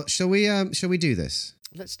tricky. Well, shall we do this?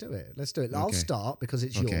 Let's do it. I'll start because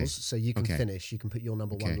it's yours, so you can finish. You can put your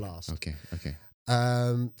number 1 last. Okay.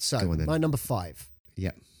 So Go on then. My number 5.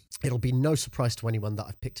 Yeah. It'll be no surprise to anyone that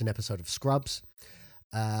I've picked an episode of Scrubs.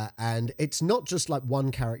 And it's not just like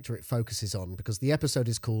one character it focuses on, because the episode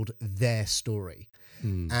is called Their Story.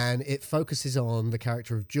 And it focuses on the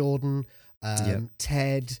character of Jordan,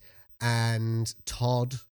 Ted, and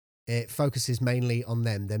Todd. It focuses mainly on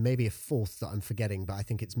them. There may be a 4th that I'm forgetting, but I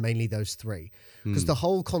think it's mainly those 3. Because the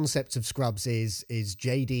whole concept of Scrubs is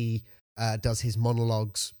JD does his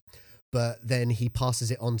monologues but then he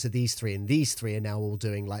passes it on to these three, and these three are now all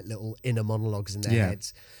doing like little inner monologues in their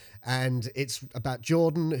heads. And it's about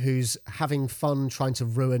Jordan, who's having fun trying to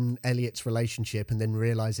ruin Elliot's relationship, and then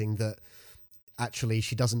realizing that actually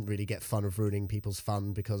she doesn't really get fun of ruining people's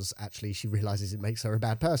fun, because actually she realizes it makes her a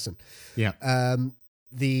bad person. Yeah.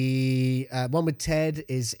 The one with Ted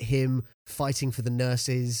is him fighting for the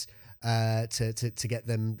nurses to get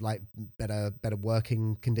them like better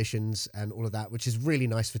working conditions and all of that, which is really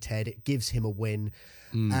nice for Ted. It gives him a win.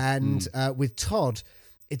 With Todd,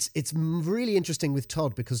 it's really interesting with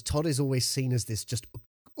Todd, because Todd is always seen as this just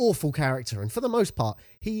awful character, and for the most part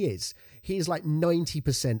he is like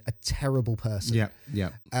 90% a terrible person.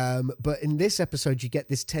 But in this episode you get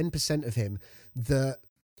this 10% of him that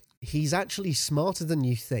he's actually smarter than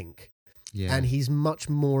you think. And he's much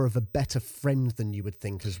more of a better friend than you would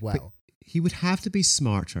think as well. But he would have to be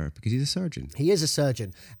smarter because he's a surgeon. He is a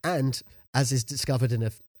surgeon, and as is discovered in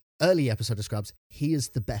an early episode of Scrubs, he is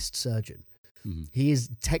the best surgeon. He is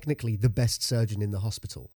technically the best surgeon in the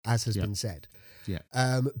hospital, as has been said.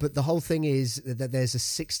 But the whole thing is that there's a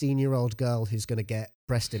 16-year-old girl who's going to get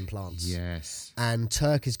breast implants. And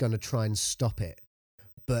Turk is going to try and stop it.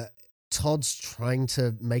 But Todd's trying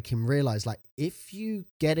to make him realize, like, if you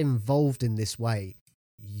get involved in this way,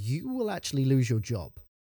 you will actually lose your job.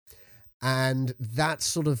 And that's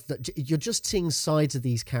sort of, you're just seeing sides of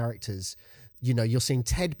these characters. You know, you're seeing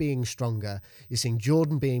Ted being stronger, you're seeing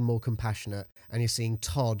Jordan being more compassionate, and you're seeing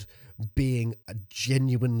Todd being a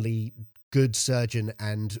genuinely good surgeon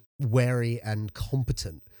and wary and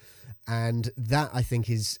competent. And that, I think,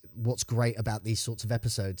 is what's great about these sorts of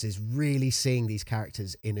episodes, is really seeing these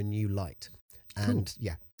characters in a new light. And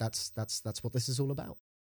that's what this is all about.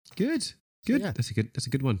 Good. Yeah. That's a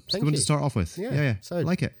good one. It's a good one to start off with. Yeah. So I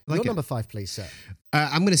like it. Your number 5, please, sir.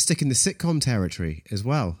 I'm going to stick in the sitcom territory as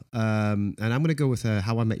well. And I'm going to go with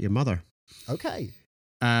How I Met Your Mother. Okay.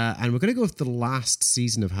 And we're going to go with the last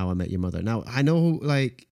season of How I Met Your Mother. Now, I know,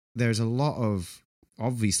 like, there's a lot of,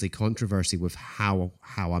 obviously, controversy with how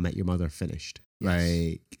I Met Your Mother finished.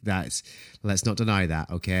 Yes. Like, let's not deny that,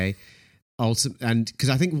 okay? Also, and because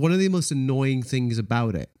I think one of the most annoying things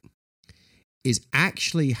about it is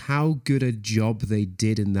actually how good a job they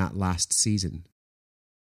did in that last season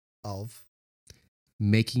of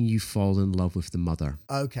making you fall in love with the mother.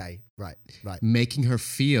 Okay, right. Making her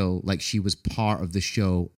feel like she was part of the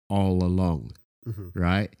show all along,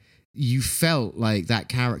 right? You felt like that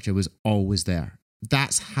character was always there.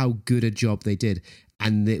 That's how good a job they did.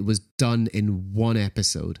 And it was done in one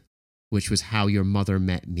episode, which was How Your Mother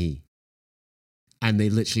Met Me. And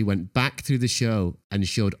they literally went back through the show and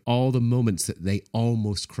showed all the moments that they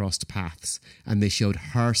almost crossed paths. And they showed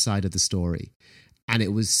her side of the story. And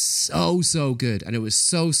it was so good. And it was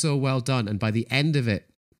so well done. And by the end of it,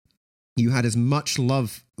 you had as much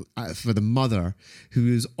love for the mother,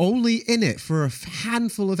 who was only in it for a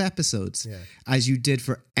handful of episodes, as you did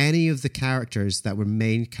for any of the characters that were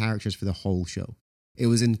main characters for the whole show. It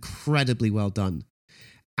was incredibly well done.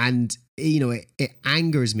 And, you know, it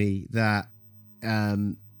angers me that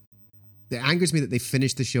they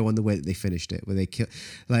finished the show on the way that they finished it, where they kill,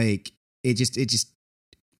 like, it just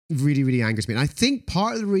really angers me. And I think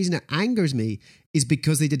part of the reason it angers me is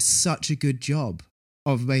because they did such a good job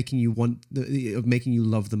of making you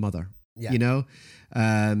love the mother. You know,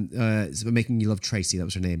 making you love Tracy. That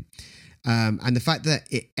was her name. And the fact that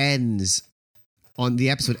the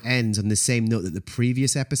episode ends on the same note that the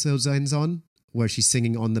previous episode ends on, where she's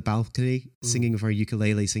singing on the balcony, singing with her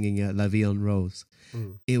ukulele, singing La Vie en Rose.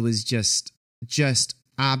 It was just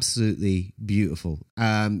absolutely beautiful.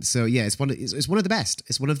 So yeah, it's one of the best.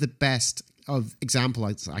 It's one of the best of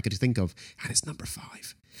examples I could think of, and it's number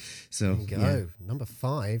 5. So there you go. Number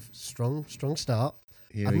 5, strong start.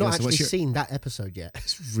 I've not actually seen that episode yet.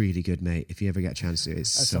 It's really good, mate. If you ever get a chance to,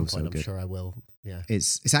 it's at so some point, good. I'm sure I will. Yeah,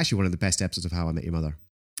 it's actually one of the best episodes of How I Met Your Mother.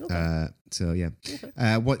 Okay. So yeah.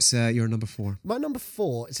 Okay. What's your number 4? My number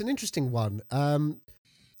 4, it's an interesting one. I'm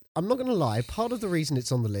not going to lie. Part of the reason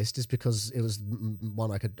it's on the list is because it was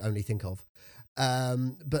one I could only think of.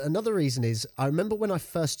 But another reason is I remember when I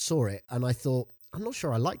first saw it and I thought, I'm not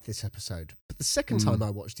sure I liked this episode. But the second time I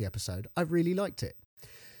watched the episode, I really liked it.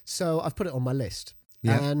 So I've put it on my list.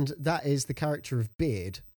 Yeah. And that is the character of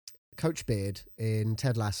Beard, Coach Beard in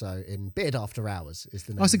Ted Lasso in Beard After Hours is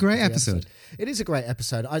the name. Oh, it's a great episode. It is a great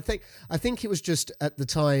episode. I think it was just at the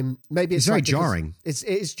time, maybe it's very jarring. It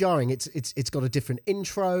is jarring. It's got a different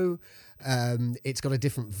intro. It's got a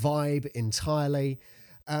different vibe entirely.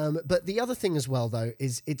 But the other thing as well, though,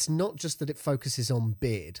 is it's not just that it focuses on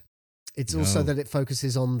Beard. It's also that it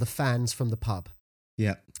focuses on the fans from the pub.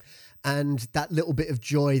 Yeah. And that little bit of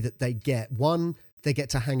joy that they get. One, they get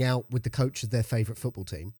to hang out with the coach of their favourite football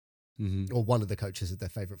team, Mm-hmm. or one of the coaches of their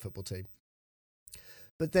favourite football team.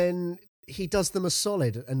 But then he does them a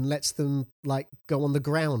solid and lets them like go on the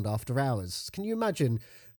ground after hours. Can you imagine?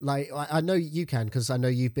 Like, I know you can, because I know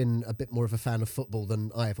you've been a bit more of a fan of football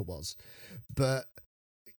than I ever was. But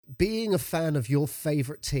being a fan of your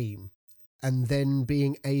favourite team and then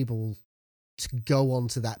being able to go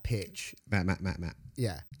onto that pitch. Matt.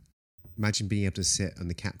 Yeah. Imagine being able to sit on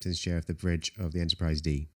the captain's chair of the bridge of the Enterprise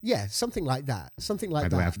D. Yeah, something like that. Something like By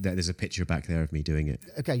the that. way, there's a picture back there of me doing it.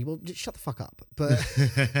 Okay, well, just shut the fuck up. But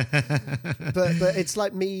but it's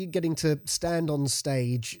like me getting to stand on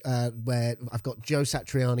stage where I've got Joe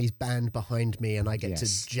Satriani's band behind me, and I get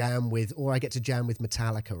to jam with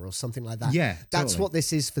Metallica or something like that. Yeah, that's totally. what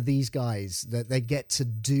this is for these guys. That they get to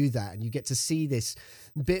do that, and you get to see this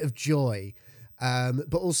bit of joy.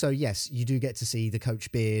 But also, yes, you do get to see the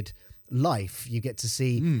Coach Beard life. You get to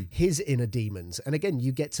see his inner demons, and again,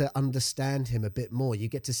 you get to understand him a bit more. You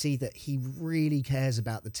get to see that he really cares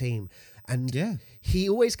about the team, and he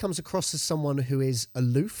always comes across as someone who is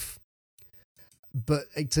aloof, but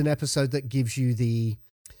it's an episode that gives you the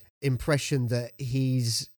impression that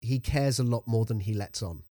he cares a lot more than he lets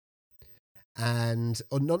on, and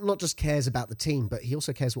or not just cares about the team, but he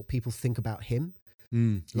also cares what people think about him.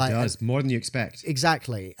 He does more than you expect.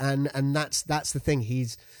 Exactly, and that's the thing.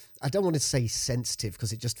 I don't want to say sensitive,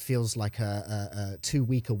 because it just feels like a too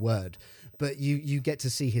weak a word, but you get to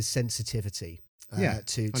see his sensitivity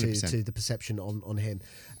to the perception on him,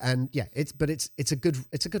 and it's a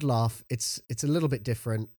good laugh. It's a little bit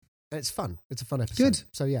different, and it's fun. It's a fun episode. Good.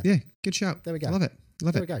 So yeah, Good shout. There we go. Love it.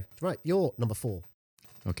 There we go. Right, you're number 4.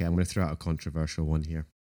 Okay, I'm going to throw out a controversial one here.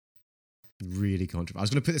 Really controversial. I was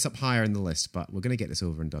going to put this up higher in the list, but we're going to get this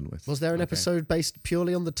over and done with. Was there an episode based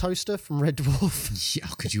purely on the toaster from Red Dwarf? Yeah,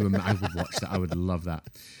 could you imagine? I would watch that. I would love that.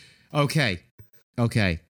 Okay.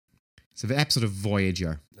 So the episode of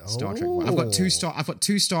Voyager, Star Trek. I've got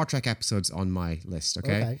two Star Trek episodes on my list.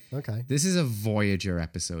 Okay. This is a Voyager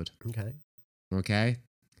episode. Okay.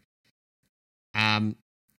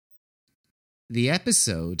 The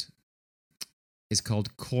episode is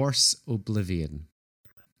called Course Oblivion.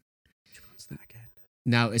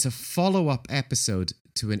 Now, it's a follow-up episode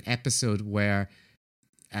to an episode where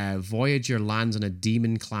Voyager lands on a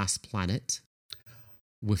demon-class planet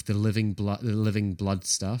with the living blood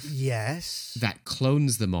stuff. Yes. That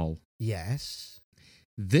clones them all. Yes.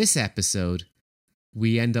 This episode,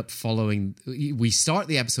 we end up following... We start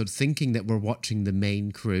the episode thinking that we're watching the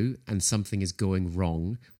main crew and something is going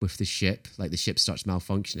wrong with the ship, like the ship starts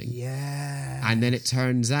malfunctioning. Yeah. And then it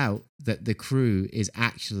turns out that the crew is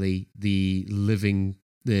actually the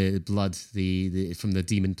blood from the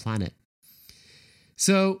demon planet.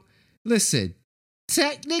 So, listen,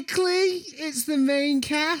 technically it's the main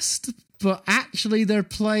cast, but actually they're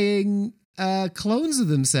playing clones of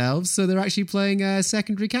themselves, so they're actually playing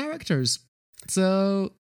secondary characters.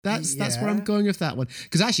 So that's where I'm going with that one.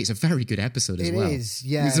 Because actually, it's a very good episode as well. It is,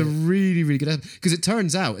 yeah. It's a really, really good episode. Because it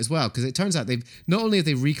turns out they've not only have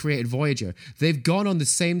they recreated Voyager, they've gone on the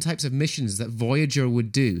same types of missions that Voyager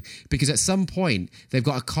would do. Because at some point, they've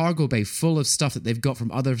got a cargo bay full of stuff that they've got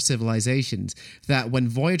from other civilizations, that when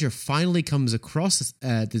Voyager finally comes across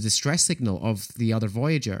the distress signal of the other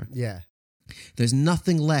Voyager... Yeah. There's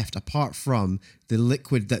nothing left apart from the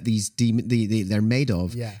liquid that they're made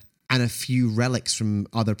of. Yeah. And a few relics from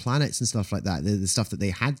other planets and stuff like that. The stuff that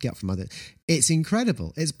they had got from other... It's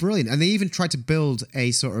incredible. It's brilliant. And they even tried to build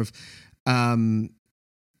a sort of...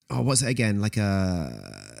 what's it again? Like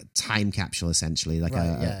a time capsule, essentially. Like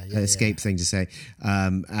an escape thing to say.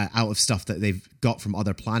 Out of stuff that they've got from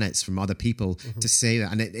other planets, from other people, to say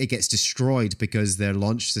that. And it gets destroyed because their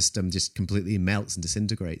launch system just completely melts and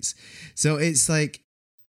disintegrates. So it's like...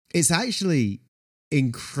 It's actually...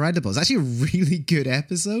 incredible. It's actually a really good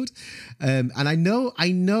episode, and I know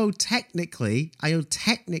technically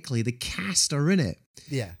the cast are in it.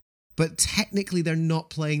 Yeah, but technically they're not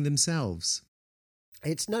playing themselves.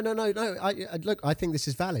 It's no. I think this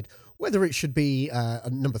is valid. Whether it should be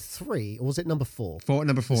number 3 or was it number 4?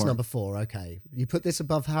 Number 4. It's number 4. Okay, you put this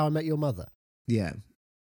above How I Met Your Mother. Yeah.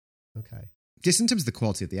 Okay. Just in terms of the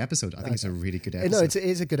quality of the episode, I think it's a really good episode. No, it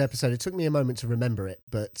is a good episode. It took me a moment to remember it,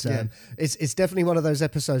 but it's definitely one of those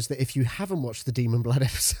episodes that if you haven't watched the Demon Blood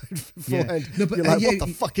episode beforehand, you're like, what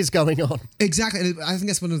the fuck is going on? Exactly. And I think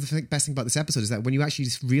that's one of the best things about this episode is that when you actually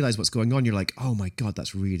just realize what's going on, you're like, oh my God,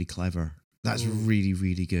 that's really clever. That's really,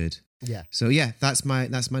 really good. Yeah. So yeah, that's my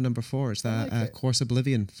number 4. It's that Course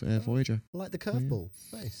Oblivion Voyager. I like the curveball.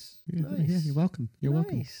 Nice. Yeah, you're welcome. You're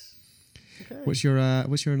welcome. Okay. What's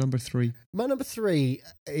your number 3? My number 3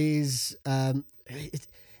 is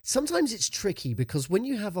sometimes it's tricky because when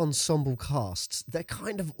you have ensemble casts, they're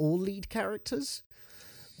kind of all lead characters.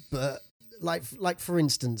 But like for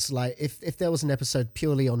instance, like if there was an episode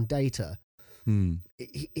purely on Data,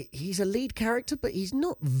 he's a lead character, but he's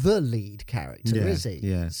not the lead character, is he?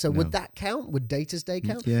 Yeah. So would that count? Would Data's Day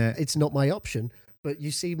count? Yeah. It's not my option, but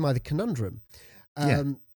you see the conundrum.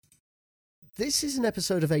 This is an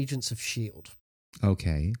episode of Agents of S.H.I.E.L.D.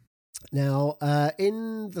 Okay. Now,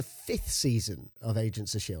 in the 5th season of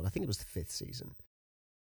Agents of S.H.I.E.L.D., I think it was the 5th season.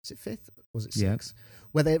 Is it 5th? Or was it 6th?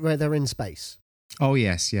 Where they're in space. Oh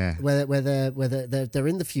yes, yeah. Where they're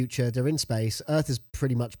in the future, they're in space. Earth has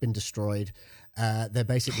pretty much been destroyed. They're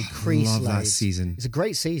basically Kree Love slaves. that season. It's a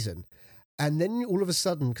great season. And then all of a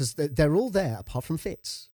sudden, because they're all there apart from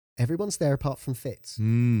Fitz. Everyone's there apart from Fitz.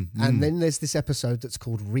 And then there's this episode that's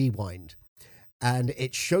called Rewind. And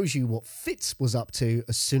it shows you what Fitz was up to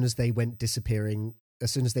as soon as they disappeared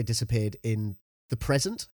in the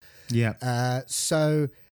present. Yeah.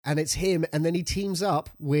 And it's him, and then he teams up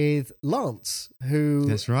with Lance, who...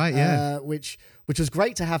 That's right, yeah. Which was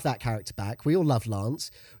great to have that character back. We all love Lance.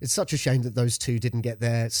 It's such a shame that those two didn't get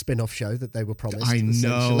their spin-off show that they were promised. I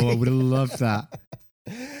know, I would have loved that.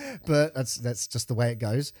 But that's just the way it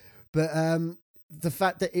goes. But the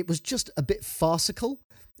fact that it was just a bit farcical.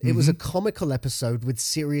 It was a comical episode with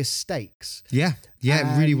serious stakes. Yeah,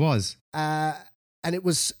 it really was. And it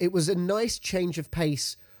was a nice change of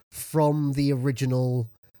pace from the original...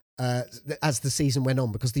 as the season went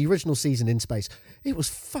on, because the original season in space, it was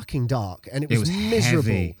fucking dark and it was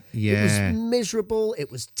miserable. Heavy. Yeah. It was miserable.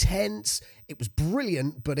 It was tense. It was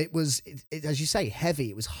brilliant, but it was, as you say,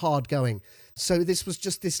 heavy. It was hard going. So this was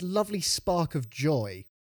just this lovely spark of joy.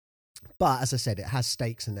 But as I said, it has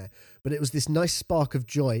stakes in there. But it was this nice spark of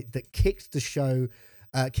joy that kicked the show,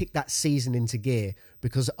 kicked that season into gear,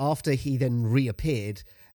 because after he then reappeared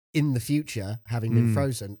in the future, having been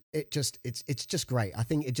frozen, it's just great. I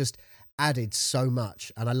think it just added so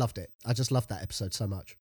much, and I loved it. I just loved that episode so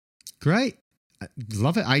much. Great. I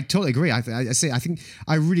love it. I totally agree. I think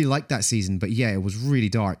I really liked that season, but yeah, it was really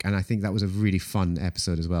dark, and I think that was a really fun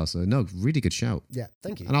episode as well. So no, really good shout. Yeah,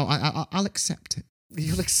 thank you. And I'll accept it.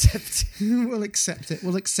 You'll accept it. We'll accept it.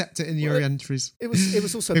 We'll accept it in your entries. It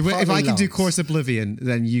was also if I can do Lance. Course Oblivion,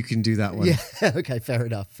 then you can do that one. Yeah. Okay. Fair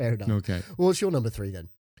enough. Okay. Well, what's your number 3 then?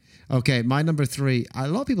 Okay, my number 3. A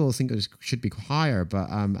lot of people think it should be higher, but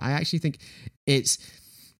I actually think it's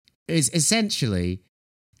essentially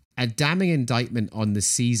a damning indictment on the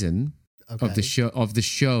season of the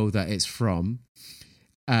show that it's from,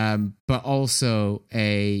 but also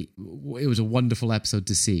it was a wonderful episode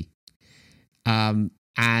to see, and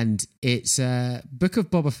it's Book of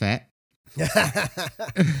Boba Fett.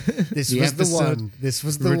 This was the one.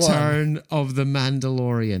 Return of the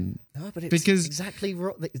Mandalorian. No, but it's exactly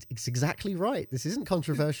right. This isn't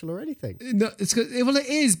controversial or anything. No, it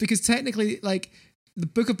is, because technically, like, the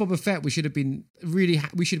Book of Boba Fett, we should have been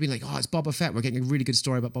like, oh, it's Boba Fett. We're getting a really good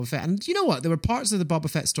story about Boba Fett. And you know what? There were parts of the Boba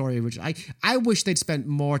Fett story which I wish they'd spent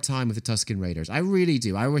more time with the Tusken Raiders. I really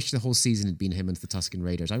do. I wish the whole season had been him and the Tusken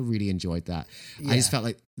Raiders. I really enjoyed that. Yeah. I just felt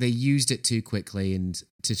like they used it too quickly and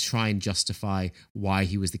to try and justify why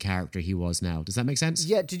he was the character he was now. Does that make sense?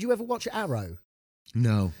 Yeah. Did you ever watch Arrow?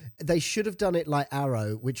 No. They should have done it like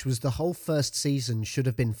Arrow, which was the whole first season should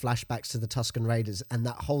have been flashbacks to the Tusken Raiders, and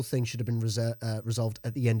that whole thing should have been resolved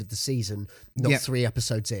at the end of the season, not 3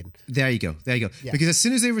 episodes in. There you go. Yeah. Because as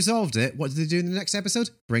soon as they resolved it, what did they do in the next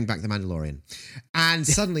episode? Bring back the Mandalorian. And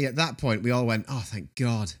suddenly at that point, we all went, oh, thank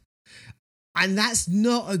God. And that's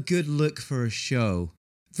not a good look for a show.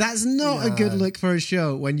 That's not a good look for a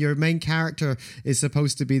show when your main character is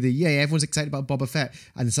supposed to be everyone's excited about Boba Fett,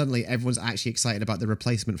 and suddenly everyone's actually excited about the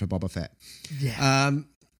replacement for Boba Fett. Yeah.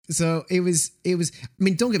 So it was, I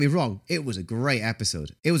mean, don't get me wrong, it was a great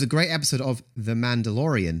episode. It was a great episode of The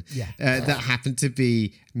Mandalorian that happened to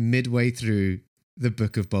be midway through the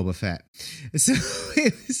Book of Boba Fett. So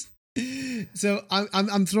it was, so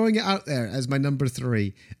I'm throwing it out there as my number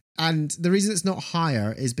 3. And the reason it's not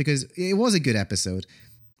higher is because it was a good episode.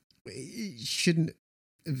 It shouldn't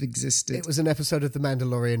have existed. It was an episode of The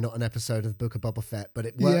Mandalorian, not an episode of Book of Boba Fett, but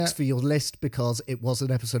it works for your list because it was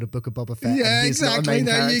an episode of Book of Boba Fett. Yeah, and he's exactly.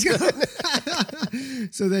 Not a main there character. You go.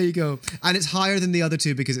 So there you go, and it's higher than the other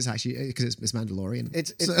 2 because it's Mandalorian.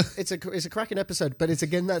 It's a cracking episode, but it's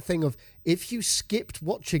again that thing of, if you skipped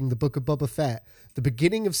watching the Book of Boba Fett, the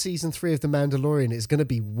beginning of season 3 of The Mandalorian is going to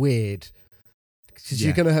be weird because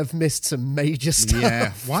you're going to have missed some major stuff.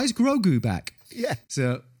 Yeah. Why is Grogu back? Yeah.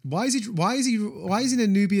 So why is he in a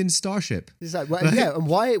Nubian starship? And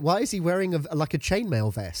why is he wearing a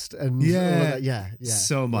chainmail vest? And all of that? Yeah.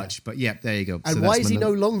 So much, but there you go. And so why is he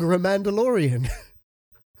no longer a Mandalorian?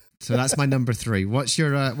 So that's my number 3. What's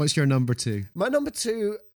your number 2? My number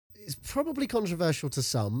 2 is probably controversial to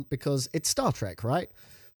some because it's Star Trek, right?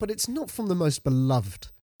 But it's not from the most beloved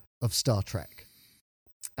of Star Trek.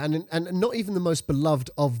 And not even the most beloved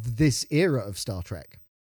of this era of Star Trek.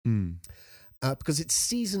 Because it's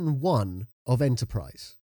season 1 of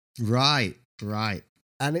Enterprise. Right.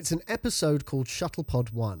 And it's an episode called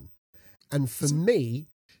Shuttlepod 1. And for me...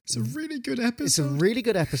 It's a really good episode. It's a really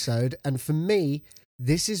good episode. And for me,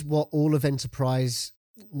 this is what all of Enterprise...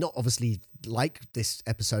 Not obviously like this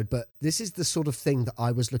episode, but this is the sort of thing that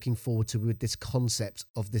I was looking forward to with this concept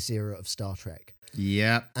of this era of Star Trek.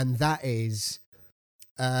 Yeah. And that is...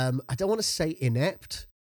 I don't want to say inept,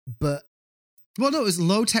 but... Well, no, it was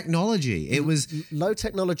low technology. It was... Low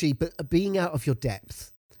technology, but being out of your depth.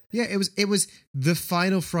 Yeah, it was the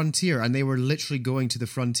final frontier, and they were literally going to the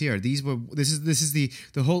frontier. This is the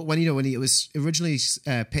whole when it was originally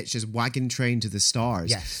pitched as Wagon Train to the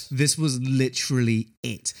Stars. Yes, this was literally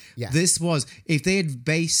it. Yeah. This was if they had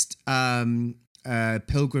based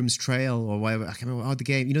Pilgrim's Trail or whatever. I can't remember the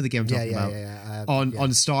game. You know the game I'm talking about.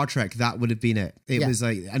 On Star Trek, that would have been it. It was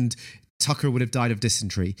like and. Tucker would have died of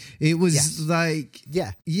dysentery. It was like...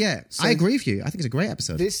 Yeah. So I agree with you. I think it's a great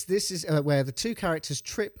episode. This is where the two characters,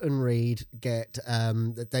 Trip and Reed, get...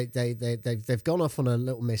 they've gone off on a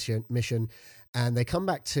little mission and they come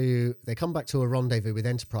back to a rendezvous with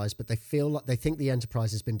Enterprise, but they think the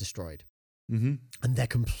Enterprise has been destroyed. Mm-hmm. And they're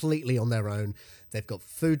completely on their own. They've got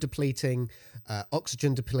food depleting,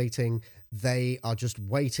 oxygen depleting. They are just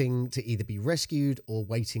waiting to either be rescued or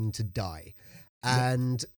waiting to die.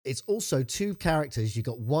 And it's also two characters. You've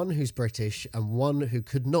got one who's British and one who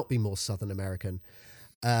could not be more Southern American.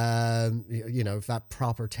 That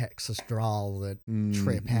proper Texas drawl that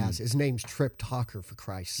Trip has. His name's Trip Tucker, for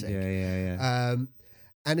Christ's sake. Yeah.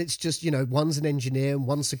 And it's just, one's an engineer and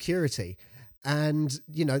one's security. And,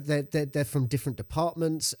 they're from different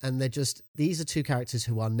departments, and these are two characters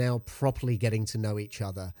who are now properly getting to know each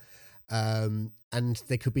other. And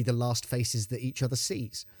they could be the last faces that each other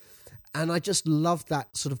sees. And I just love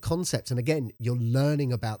that sort of concept. And again, you're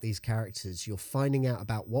learning about these characters. You're finding out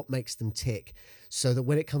about what makes them tick so that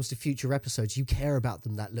when it comes to future episodes, you care about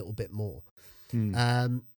them that little bit more.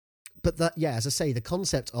 But as I say, the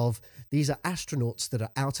concept of these are astronauts that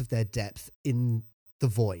are out of their depth in the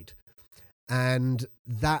void. And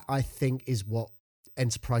that, I think, is what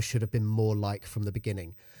Enterprise should have been more like from the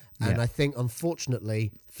beginning. And I think,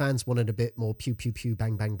 unfortunately, fans wanted a bit more pew, pew, pew,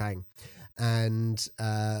 bang, bang, bang. And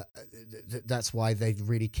that's why they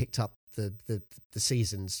really kicked up the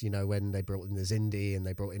seasons, when they brought in the Xindi and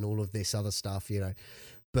they brought in all of this other stuff,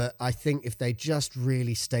 But I think if they just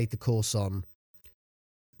really stayed the course on,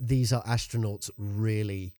 these are astronauts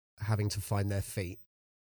really having to find their feet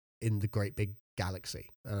in the great big galaxy.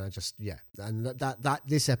 And and that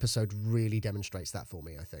this episode really demonstrates that for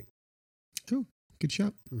me, I think. Cool. Good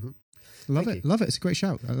shout. Mm-hmm. Love it. It's a great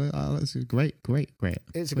shout. It's a great.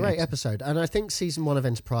 It's a great episode. And I think season 1 of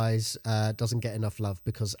Enterprise doesn't get enough love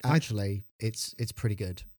because actually it's pretty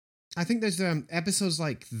good. I think there's episodes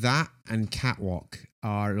like that and Catwalk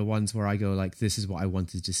are the ones where I go like, this is what I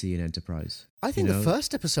wanted to see in Enterprise. I think the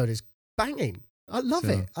first episode is banging. I love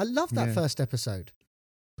it. I love that first episode.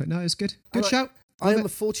 But no, it's good. Good shout. I am a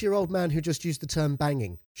 40-year-old man who just used the term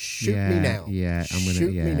banging. Shoot me now. Yeah,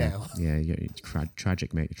 Shoot me now. Yeah, you're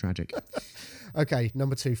tragic, mate. You're tragic. Okay,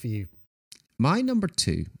 number 2 for you. My number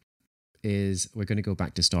 2 is we're going to go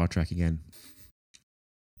back to Star Trek again.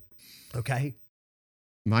 Okay.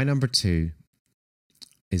 My number 2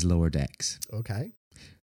 is Lower Decks. Okay.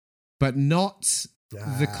 But not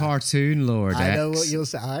the cartoon Lower Decks. I know what you'll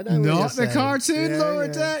say. Not the cartoon Lower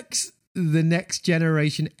Decks. The Next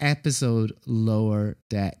Generation episode Lower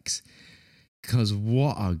Decks. Because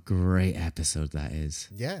what a great episode that is.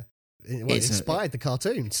 Yeah. It inspired the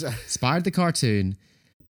cartoon. So. Inspired the cartoon.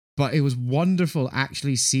 But it was wonderful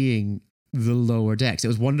actually seeing the Lower Decks. It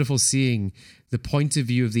was wonderful seeing the point of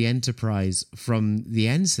view of the Enterprise from the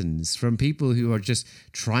ensigns, from people who are just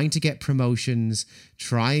trying to get promotions,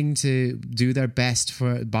 trying to do their best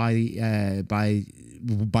by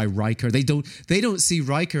Riker. They don't see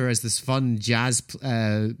Riker as this fun jazz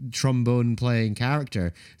trombone playing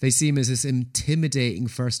character. They see him as this intimidating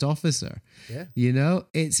first officer. Yeah.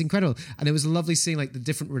 It's incredible. And it was lovely seeing like the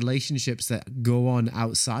different relationships that go on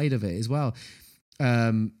outside of it as well.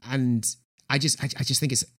 And I just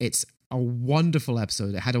think it's a wonderful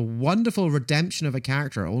episode. It had a wonderful redemption of a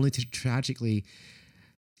character, only to tragically,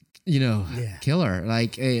 kill her.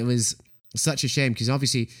 Like, it was such a shame because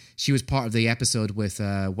obviously she was part of the episode with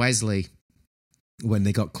Wesley when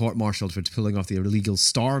they got court-martialed for pulling off the illegal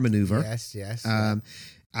star maneuver. Yes.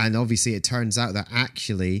 And obviously it turns out that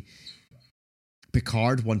actually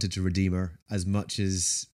Picard wanted to redeem her as much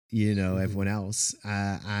as, everyone else.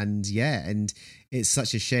 And it's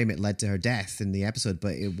such a shame it led to her death in the episode,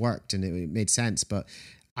 but it worked and it made sense. But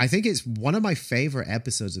I think it's one of my favorite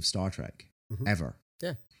episodes of Star Trek ever.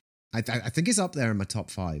 Yeah. I think it's up there in my top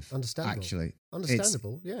 5. Understandable. Actually.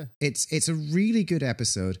 Understandable, yeah. It's a really good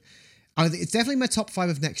episode. It's definitely my top 5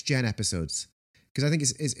 of next gen episodes. Because I think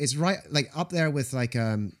it's right, like up there with like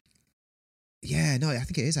I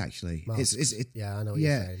think it is actually. Masks. Yeah, I know what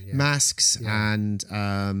you're saying. Yeah. Masks and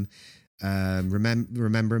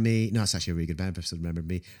Remember Me. No, it's actually a really good episode. Remember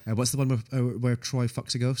Me. What's the one where Troy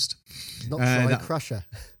fucks a ghost? Not Troy, Crusher.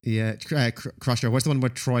 Yeah, Crusher. What's the one where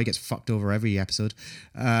Troy gets fucked over every episode?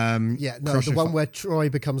 The one where Troy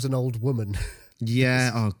becomes an old woman.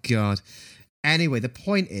 Yeah. Oh God. Anyway, the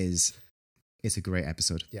point is, it's a great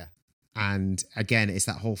episode. Yeah. And again, it's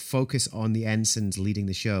that whole focus on the ensigns leading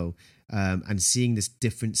the show, and seeing this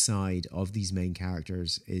different side of these main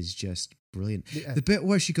characters is just brilliant. Yeah. The bit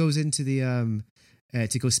where she goes into the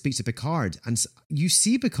to go speak to Picard, and you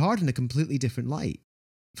see Picard in a completely different light,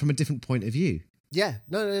 from a different point of view. Yeah,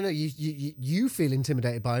 no. You feel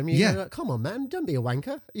intimidated by him. You're like, come on, man, don't be a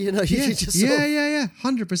wanker. You just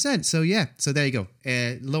 100%. So there you go.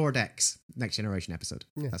 Lower Decks, Next Generation episode.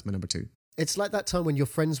 Yeah. That's my number 2. It's like that time when you're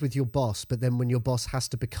friends with your boss, but then when your boss has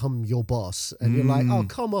to become your boss, and you're like, oh,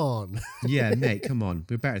 come on. Yeah, mate, come on.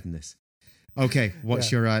 We're better than this. Okay, what's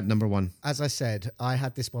your number 1? As I said, I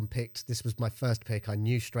had this one picked. This was my first pick. I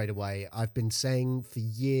knew straight away. I've been saying for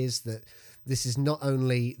years that this is not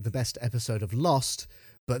only the best episode of Lost,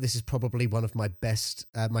 but this is probably one of my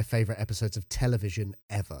favorite episodes of television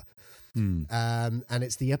ever. And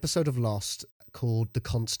it's the episode of Lost called The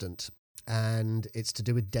Constant, and it's to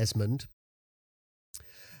do with Desmond.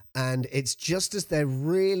 And it's just as they're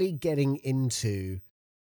really getting into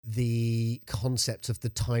the concept of the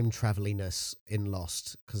time traveliness in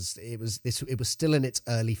Lost, because it was still in its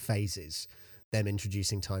early phases, them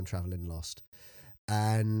introducing time travel in Lost.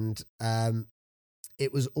 And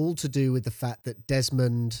it was all to do with the fact that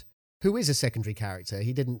Desmond, who is a secondary character,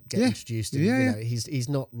 he didn't get introduced. He's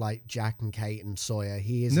not like Jack and Kate and Sawyer.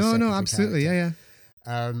 He is absolutely character.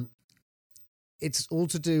 It's all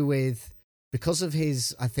to do with, because of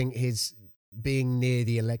his being near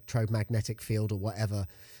the electromagnetic field or whatever.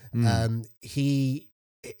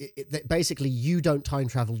 Basically, you don't time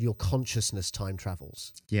travel, your consciousness time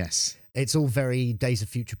travels. Yes. It's all very Days of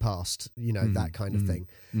Future Past, that kind of thing.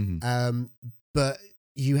 But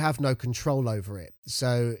you have no control over it.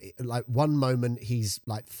 So like one moment he's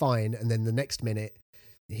like fine, and then the next minute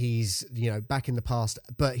he's, back in the past,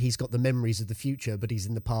 but he's got the memories of the future, but he's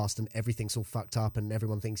in the past and everything's all fucked up and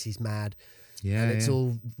everyone thinks he's mad. Yeah. And it's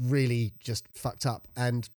all really just fucked up.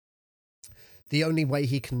 And the only way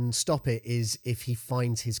he can stop it is if he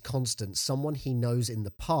finds his constant, someone he knows in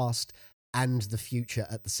the past and the future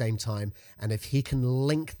at the same time. And if he can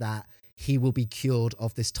link that, he will be cured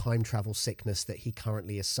of this time travel sickness that he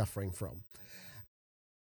currently is suffering from.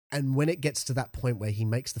 And when it gets to that point where he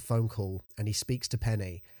makes the phone call and he speaks to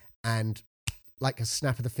Penny, and like a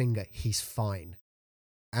snap of the finger, he's fine.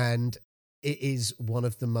 And it is one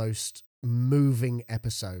of the most moving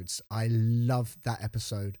episodes. I love that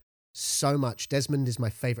episode so much. Desmond is my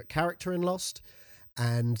favorite character in Lost,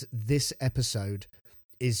 and this episode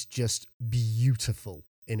is just beautiful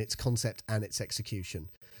in its concept and its execution.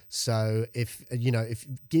 So if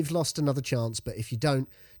give Lost another chance, but if you don't,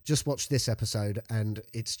 just watch this episode and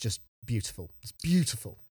it's just beautiful. It's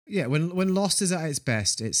beautiful. Yeah, when Lost is at its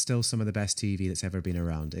best, it's still some of the best TV that's ever been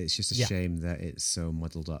around. It's just a shame that it's so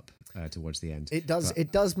muddled up towards the end. It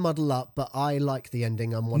does muddle up, but I like the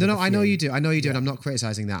ending. I know you do, and I'm not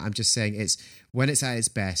criticizing that. I'm just saying when it's at its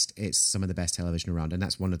best, it's some of the best television around, and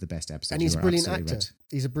that's one of the best episodes. And he's a brilliant actor. Right.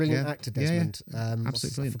 He's a brilliant actor, Desmond. Absolutely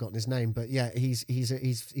brilliant. I've forgotten his name, but yeah, he's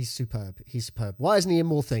superb. He's superb. Why isn't he in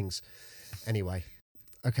more things? Anyway,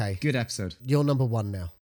 okay. Good episode. You're number 1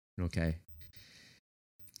 now. Okay.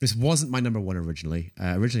 This wasn't my number 1 originally.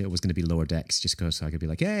 Originally, it was going to be Lower Decks, just because I could be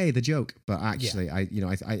like, "Hey, the joke." But actually, I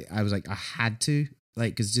was like, I had to,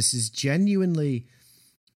 like, because this is genuinely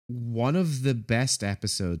one of the best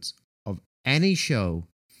episodes of any show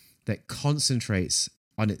that concentrates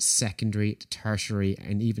on its secondary, tertiary,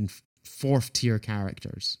 and even 4th tier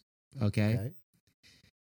characters. Okay.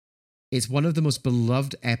 It's one of the most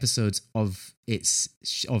beloved episodes of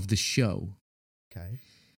the show. Okay.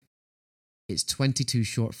 It's 22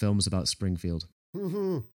 short films about Springfield.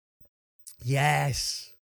 Mm-hmm.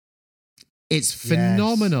 Yes. It's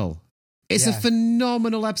phenomenal. It's a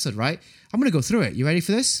phenomenal episode, right? I'm going to go through it. You ready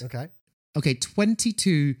for this? Okay. Okay,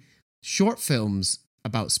 22 short films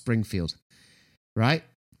about Springfield, right?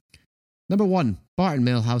 Number 1, Bart and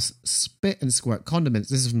Milhouse spit and squirt condiments.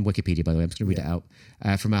 This is from Wikipedia, by the way. I'm just going to read it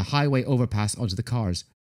out. From a highway overpass onto the cars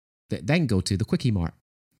that then go to the Quickie Mart.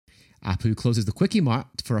 Apu closes the Quickie Mart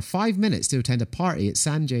for 5 minutes to attend a party at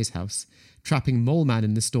Sanjay's house, trapping Mole Man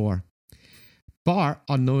in the store. Bart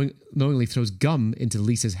unknowingly throws gum into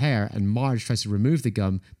Lisa's hair, and Marge tries to remove the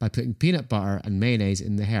gum by putting peanut butter and mayonnaise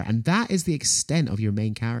in the hair. And that is the extent of your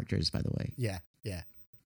main characters, by the way. Yeah.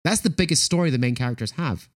 That's the biggest story the main characters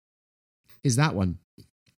have, is that one.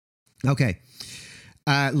 Okay.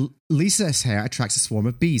 Lisa's hair attracts a swarm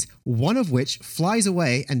of bees, one of which flies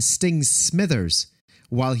away and stings Smithers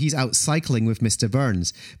while he's out cycling with Mr.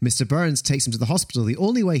 Burns. Mr. Burns takes him to the hospital the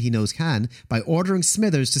only way he knows can, by ordering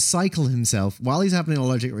Smithers to cycle himself while he's having an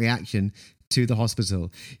allergic reaction to the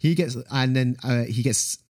hospital. And then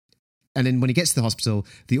when he gets to the hospital,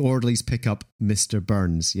 the orderlies pick up Mr.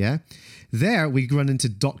 Burns, yeah? There, we run into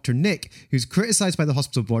Dr. Nick, who's criticised by the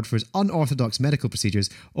hospital board for his unorthodox medical procedures,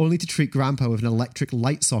 only to treat Grandpa with an electric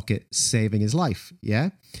light socket, saving his life, yeah?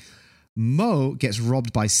 Mo gets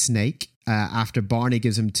robbed by Snake after Barney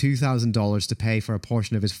gives him $2,000 to pay for a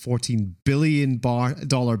portion of his $14 billion bar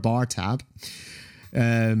tab.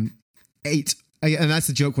 And that's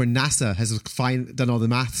the joke where NASA has done all the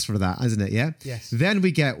maths for that, hasn't it? Yeah? Yes. Then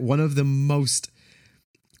we get one of the most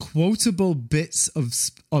quotable bits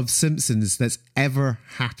of Simpsons that's ever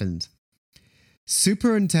happened.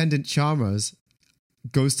 Superintendent Chalmers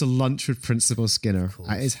goes to lunch with Principal Skinner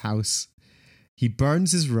at his house. He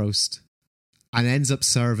burns his roast and ends up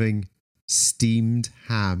serving steamed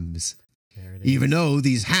hams. Even though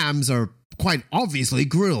these hams are quite obviously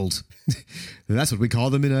grilled. That's what we call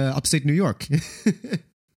them in upstate New York.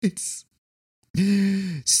 It's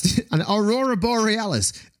an Aurora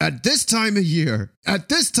Borealis at this time of year, at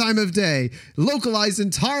this time of day, localized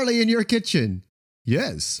entirely in your kitchen.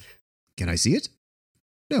 Yes. Can I see it?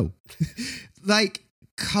 No. Like,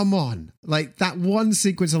 come on. Like, that one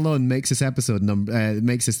sequence alone makes this episode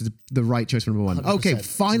makes this the right choice for number 1. Okay,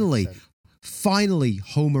 Finally,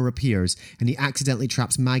 Homer appears and he accidentally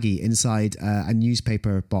traps Maggie inside a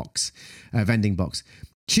newspaper box, vending box.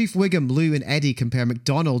 Chief Wiggum, Lou, and Eddie compare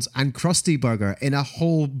McDonald's and Krusty Burger in a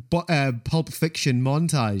whole Pulp Fiction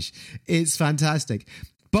montage. It's fantastic.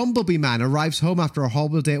 Bumblebee Man arrives home after a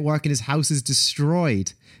horrible day at work and his house is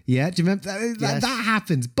destroyed. Yeah, do you remember that? Yes. That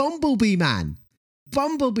happens. Bumblebee Man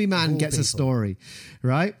gets a story,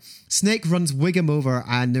 right? Snake runs Wiggum over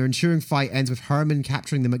and their ensuing fight ends with Herman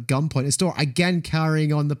capturing them at gunpoint at a store, again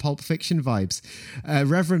carrying on the Pulp Fiction vibes.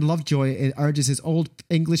 Reverend Lovejoy urges his old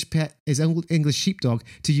English sheepdog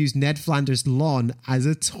to use Ned Flanders' lawn as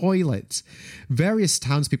a toilet. Various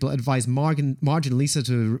townspeople advise Marge and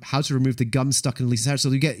Lisa how to remove the gum stuck in Lisa's hair.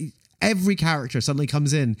 So you get every character suddenly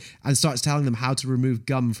comes in and starts telling them how to remove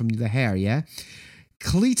gum from the hair, yeah?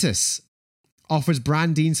 Cletus offers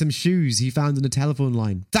Brandine some shoes he found on the telephone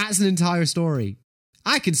line. That's an entire story.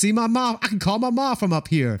 I can see my ma. I can call my ma from up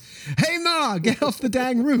here. Hey, Ma, get off the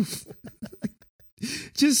dang roof.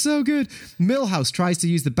 Just so good. Milhouse tries to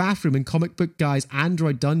use the bathroom in Comic Book Guy's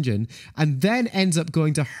Android dungeon and then ends up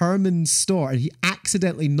going to Herman's store and he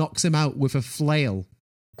accidentally knocks him out with a flail.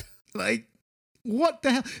 Like, what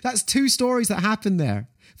the hell? That's 2 stories that happen there.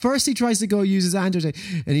 First, he tries to go use his Android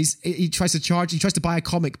and he tries to buy a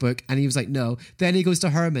comic book and he was like, no. Then he goes to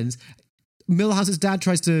Herman's. Milhouse's dad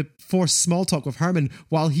tries to force small talk with Herman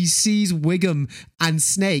while he sees Wiggum and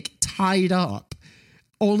Snake tied up,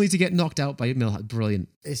 only to get knocked out by Milhouse. Brilliant.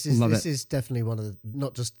 This is definitely one of the,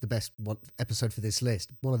 not just the best episode for this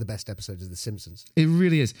list, one of the best episodes of The Simpsons. It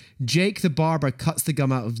really is. Jake the barber cuts the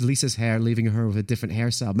gum out of Lisa's hair, leaving her with a different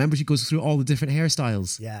hairstyle. Remember, she goes through all the different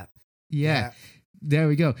hairstyles. Yeah. There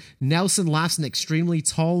we go. Nelson laughs an extremely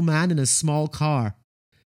tall man in a small car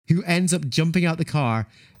who ends up jumping out the car,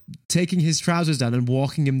 taking his trousers down and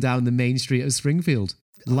walking him down the main street of Springfield,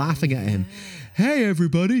 laughing at him. Hey,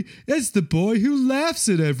 everybody, it's the boy who laughs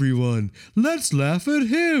at everyone. Let's laugh at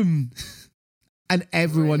him. And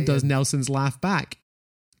everyone does Nelson's laugh back.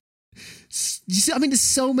 You see, I mean, there's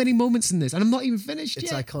so many moments in this, and I'm not even finished yet.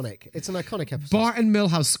 It's iconic. It's an iconic episode. Bart and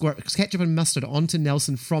Milhouse squirt ketchup and mustard onto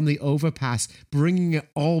Nelson from the overpass, bringing it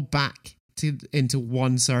all back into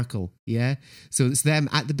one circle, yeah? So it's them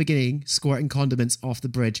at the beginning squirting condiments off the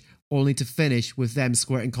bridge, only to finish with them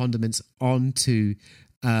squirting condiments onto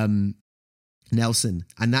Nelson.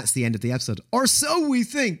 And that's the end of the episode. Or so we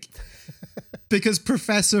think. Because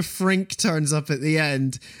Professor Frink turns up at the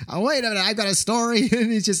end. Oh, wait a minute, I've got a story. And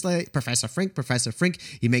he's just like, Professor Frink.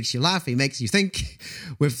 He makes you laugh. He makes you think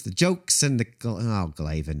with the jokes and the... Oh,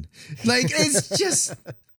 Glavin. Like, it's just...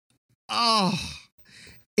 Oh...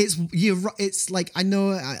 It's like I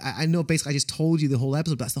know. Basically, I just told you the whole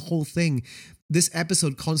episode. But that's the whole thing. This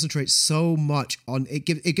episode concentrates so much on it.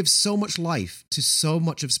 Gives so much life to so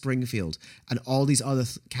much of Springfield and all these other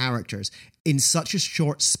characters in such a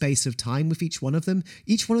short space of time with each one of them.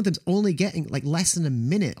 Each one of them's only getting like less than a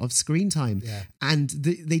minute of screen time, and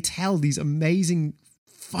they tell these amazing,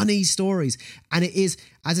 funny stories. And it is,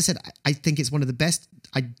 as I said, I think it's one of the best.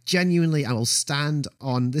 I will stand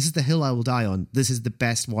on, this is the hill I will die on. This is the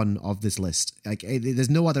best one of this list. Like, there's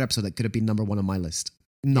no other episode that could have been number one on my list.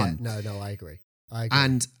 None. Yeah, no, I agree.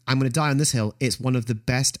 And I'm going to die on this hill. It's one of the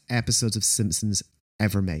best episodes of Simpsons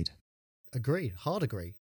ever made. Agreed. Hard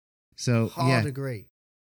agree. So, Hard agree.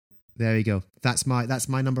 There you go. That's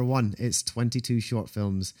my number one. It's 22 short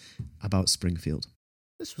films about Springfield.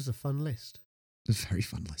 This was a fun list. A very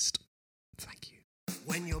fun list. Thank you.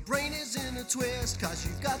 When your brain is in a twist, cause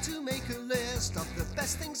you've got to make a list of the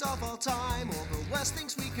best things of all time, or the worst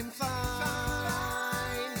things we can find.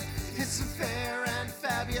 It's a fair and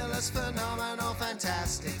fabulous, phenomenal,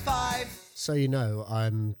 fantastic five. So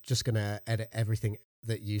I'm just going to edit everything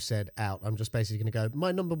that you said out. I'm just basically going to go,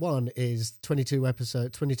 my number one is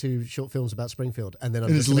 22 short films about Springfield, and then I'm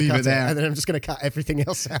just leave it there. And then I'm just going to cut everything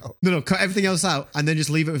else out. No, cut everything else out, and then just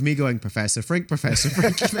leave it with me going, Professor Frink. Makes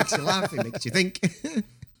you laugh, it makes you think.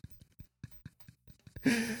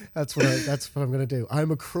 That's what I'm going to do. I'm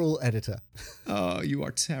a cruel editor. Oh, you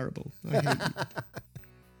are terrible. I hate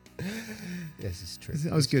you. Yes, it's true.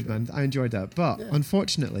 That was good, man. I enjoyed that. But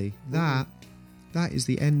unfortunately, that is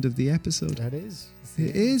the end of the episode. That is.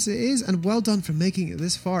 It is. And well done for making it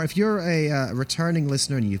this far. If you're a returning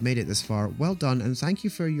listener and you've made it this far, well done. And thank you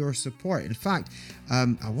for your support. In fact,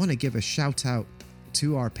 I want to give a shout out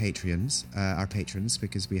to our patrons,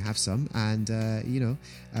 because we have some. And,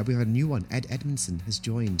 we have a new one. Ed Edmondson has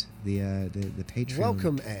joined the Patreon.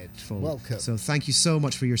 Welcome, Ed. Fold. Welcome. So thank you so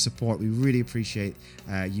much for your support. We really appreciate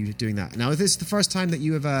you doing that. Now, if this is the first time that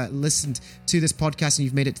you have listened to this podcast and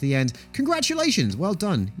you've made it to the end, congratulations. Well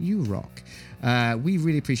done. You rock. We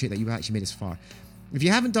really appreciate that you've actually made it this far. If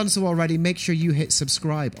you haven't done so already, make sure you hit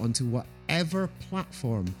subscribe onto whatever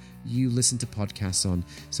platform you listen to podcasts on.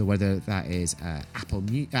 So whether that is Apple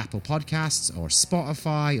Podcasts or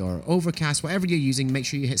Spotify or Overcast, whatever you're using, make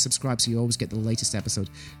sure you hit subscribe so you always get the latest episode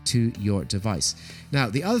to your device. Now,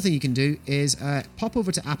 the other thing you can do is pop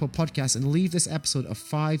over to Apple Podcasts and leave this episode a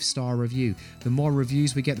 5-star review. The more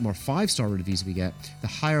reviews we get, the more 5-star reviews we get, the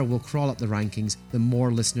higher we'll crawl up the rankings, the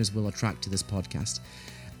more listeners we'll attract to this podcast.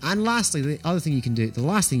 And lastly, the last thing you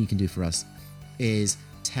can do for us is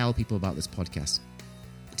tell people about this podcast.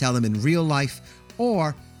 Tell them in real life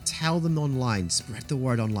or tell them online. Spread the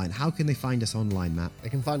word online. How can they find us online, Matt? They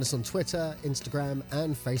can find us on Twitter, Instagram,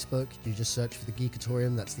 and Facebook. You just search for the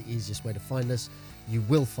Geekatorium. That's the easiest way to find us. You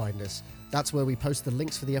will find us. That's where we post the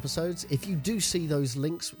links for the episodes. If you do see those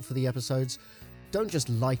links for the episodes, don't just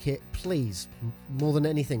like it, please. More than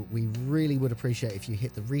anything, we really would appreciate if you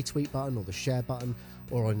hit the retweet button or the share button,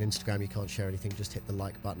 or on Instagram, you can't share anything, just hit the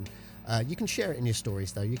like button. You can share it in your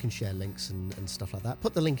stories, though. You can share links and stuff like that.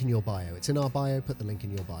 Put the link in your bio. It's in our bio. Put the link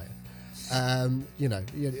in your bio.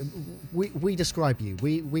 We describe you.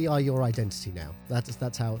 We are your identity now.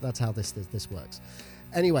 That's how this works.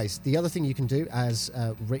 Anyways, the other thing you can do, as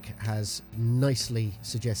Rick has nicely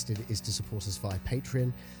suggested, is to support us via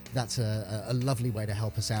Patreon. That's a lovely way to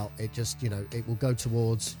help us out. It just, it will go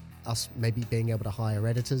towards us maybe being able to hire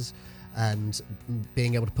editors and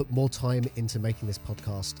being able to put more time into making this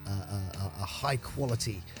podcast a high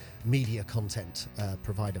quality media content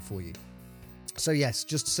provider for you. So yes,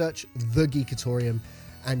 just search The Geekatorium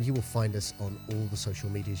and you will find us on all the social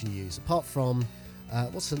medias you use. Apart from,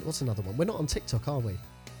 what's another one? We're not on TikTok, are we?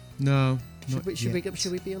 No. Should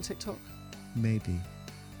we be on TikTok? Maybe.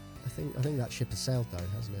 I think that ship has sailed though,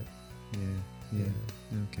 hasn't it? Yeah.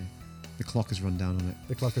 Okay. The clock has run down on it.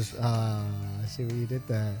 The clock has... I see what you did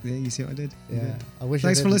there. Yeah, you see what I did? Yeah. I wish.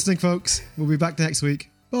 Thanks for listening, folks. We'll be back next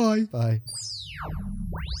week. Bye. Bye.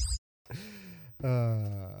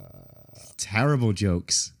 Terrible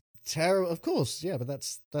jokes. Terrible, of course. Yeah, but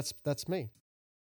that's me.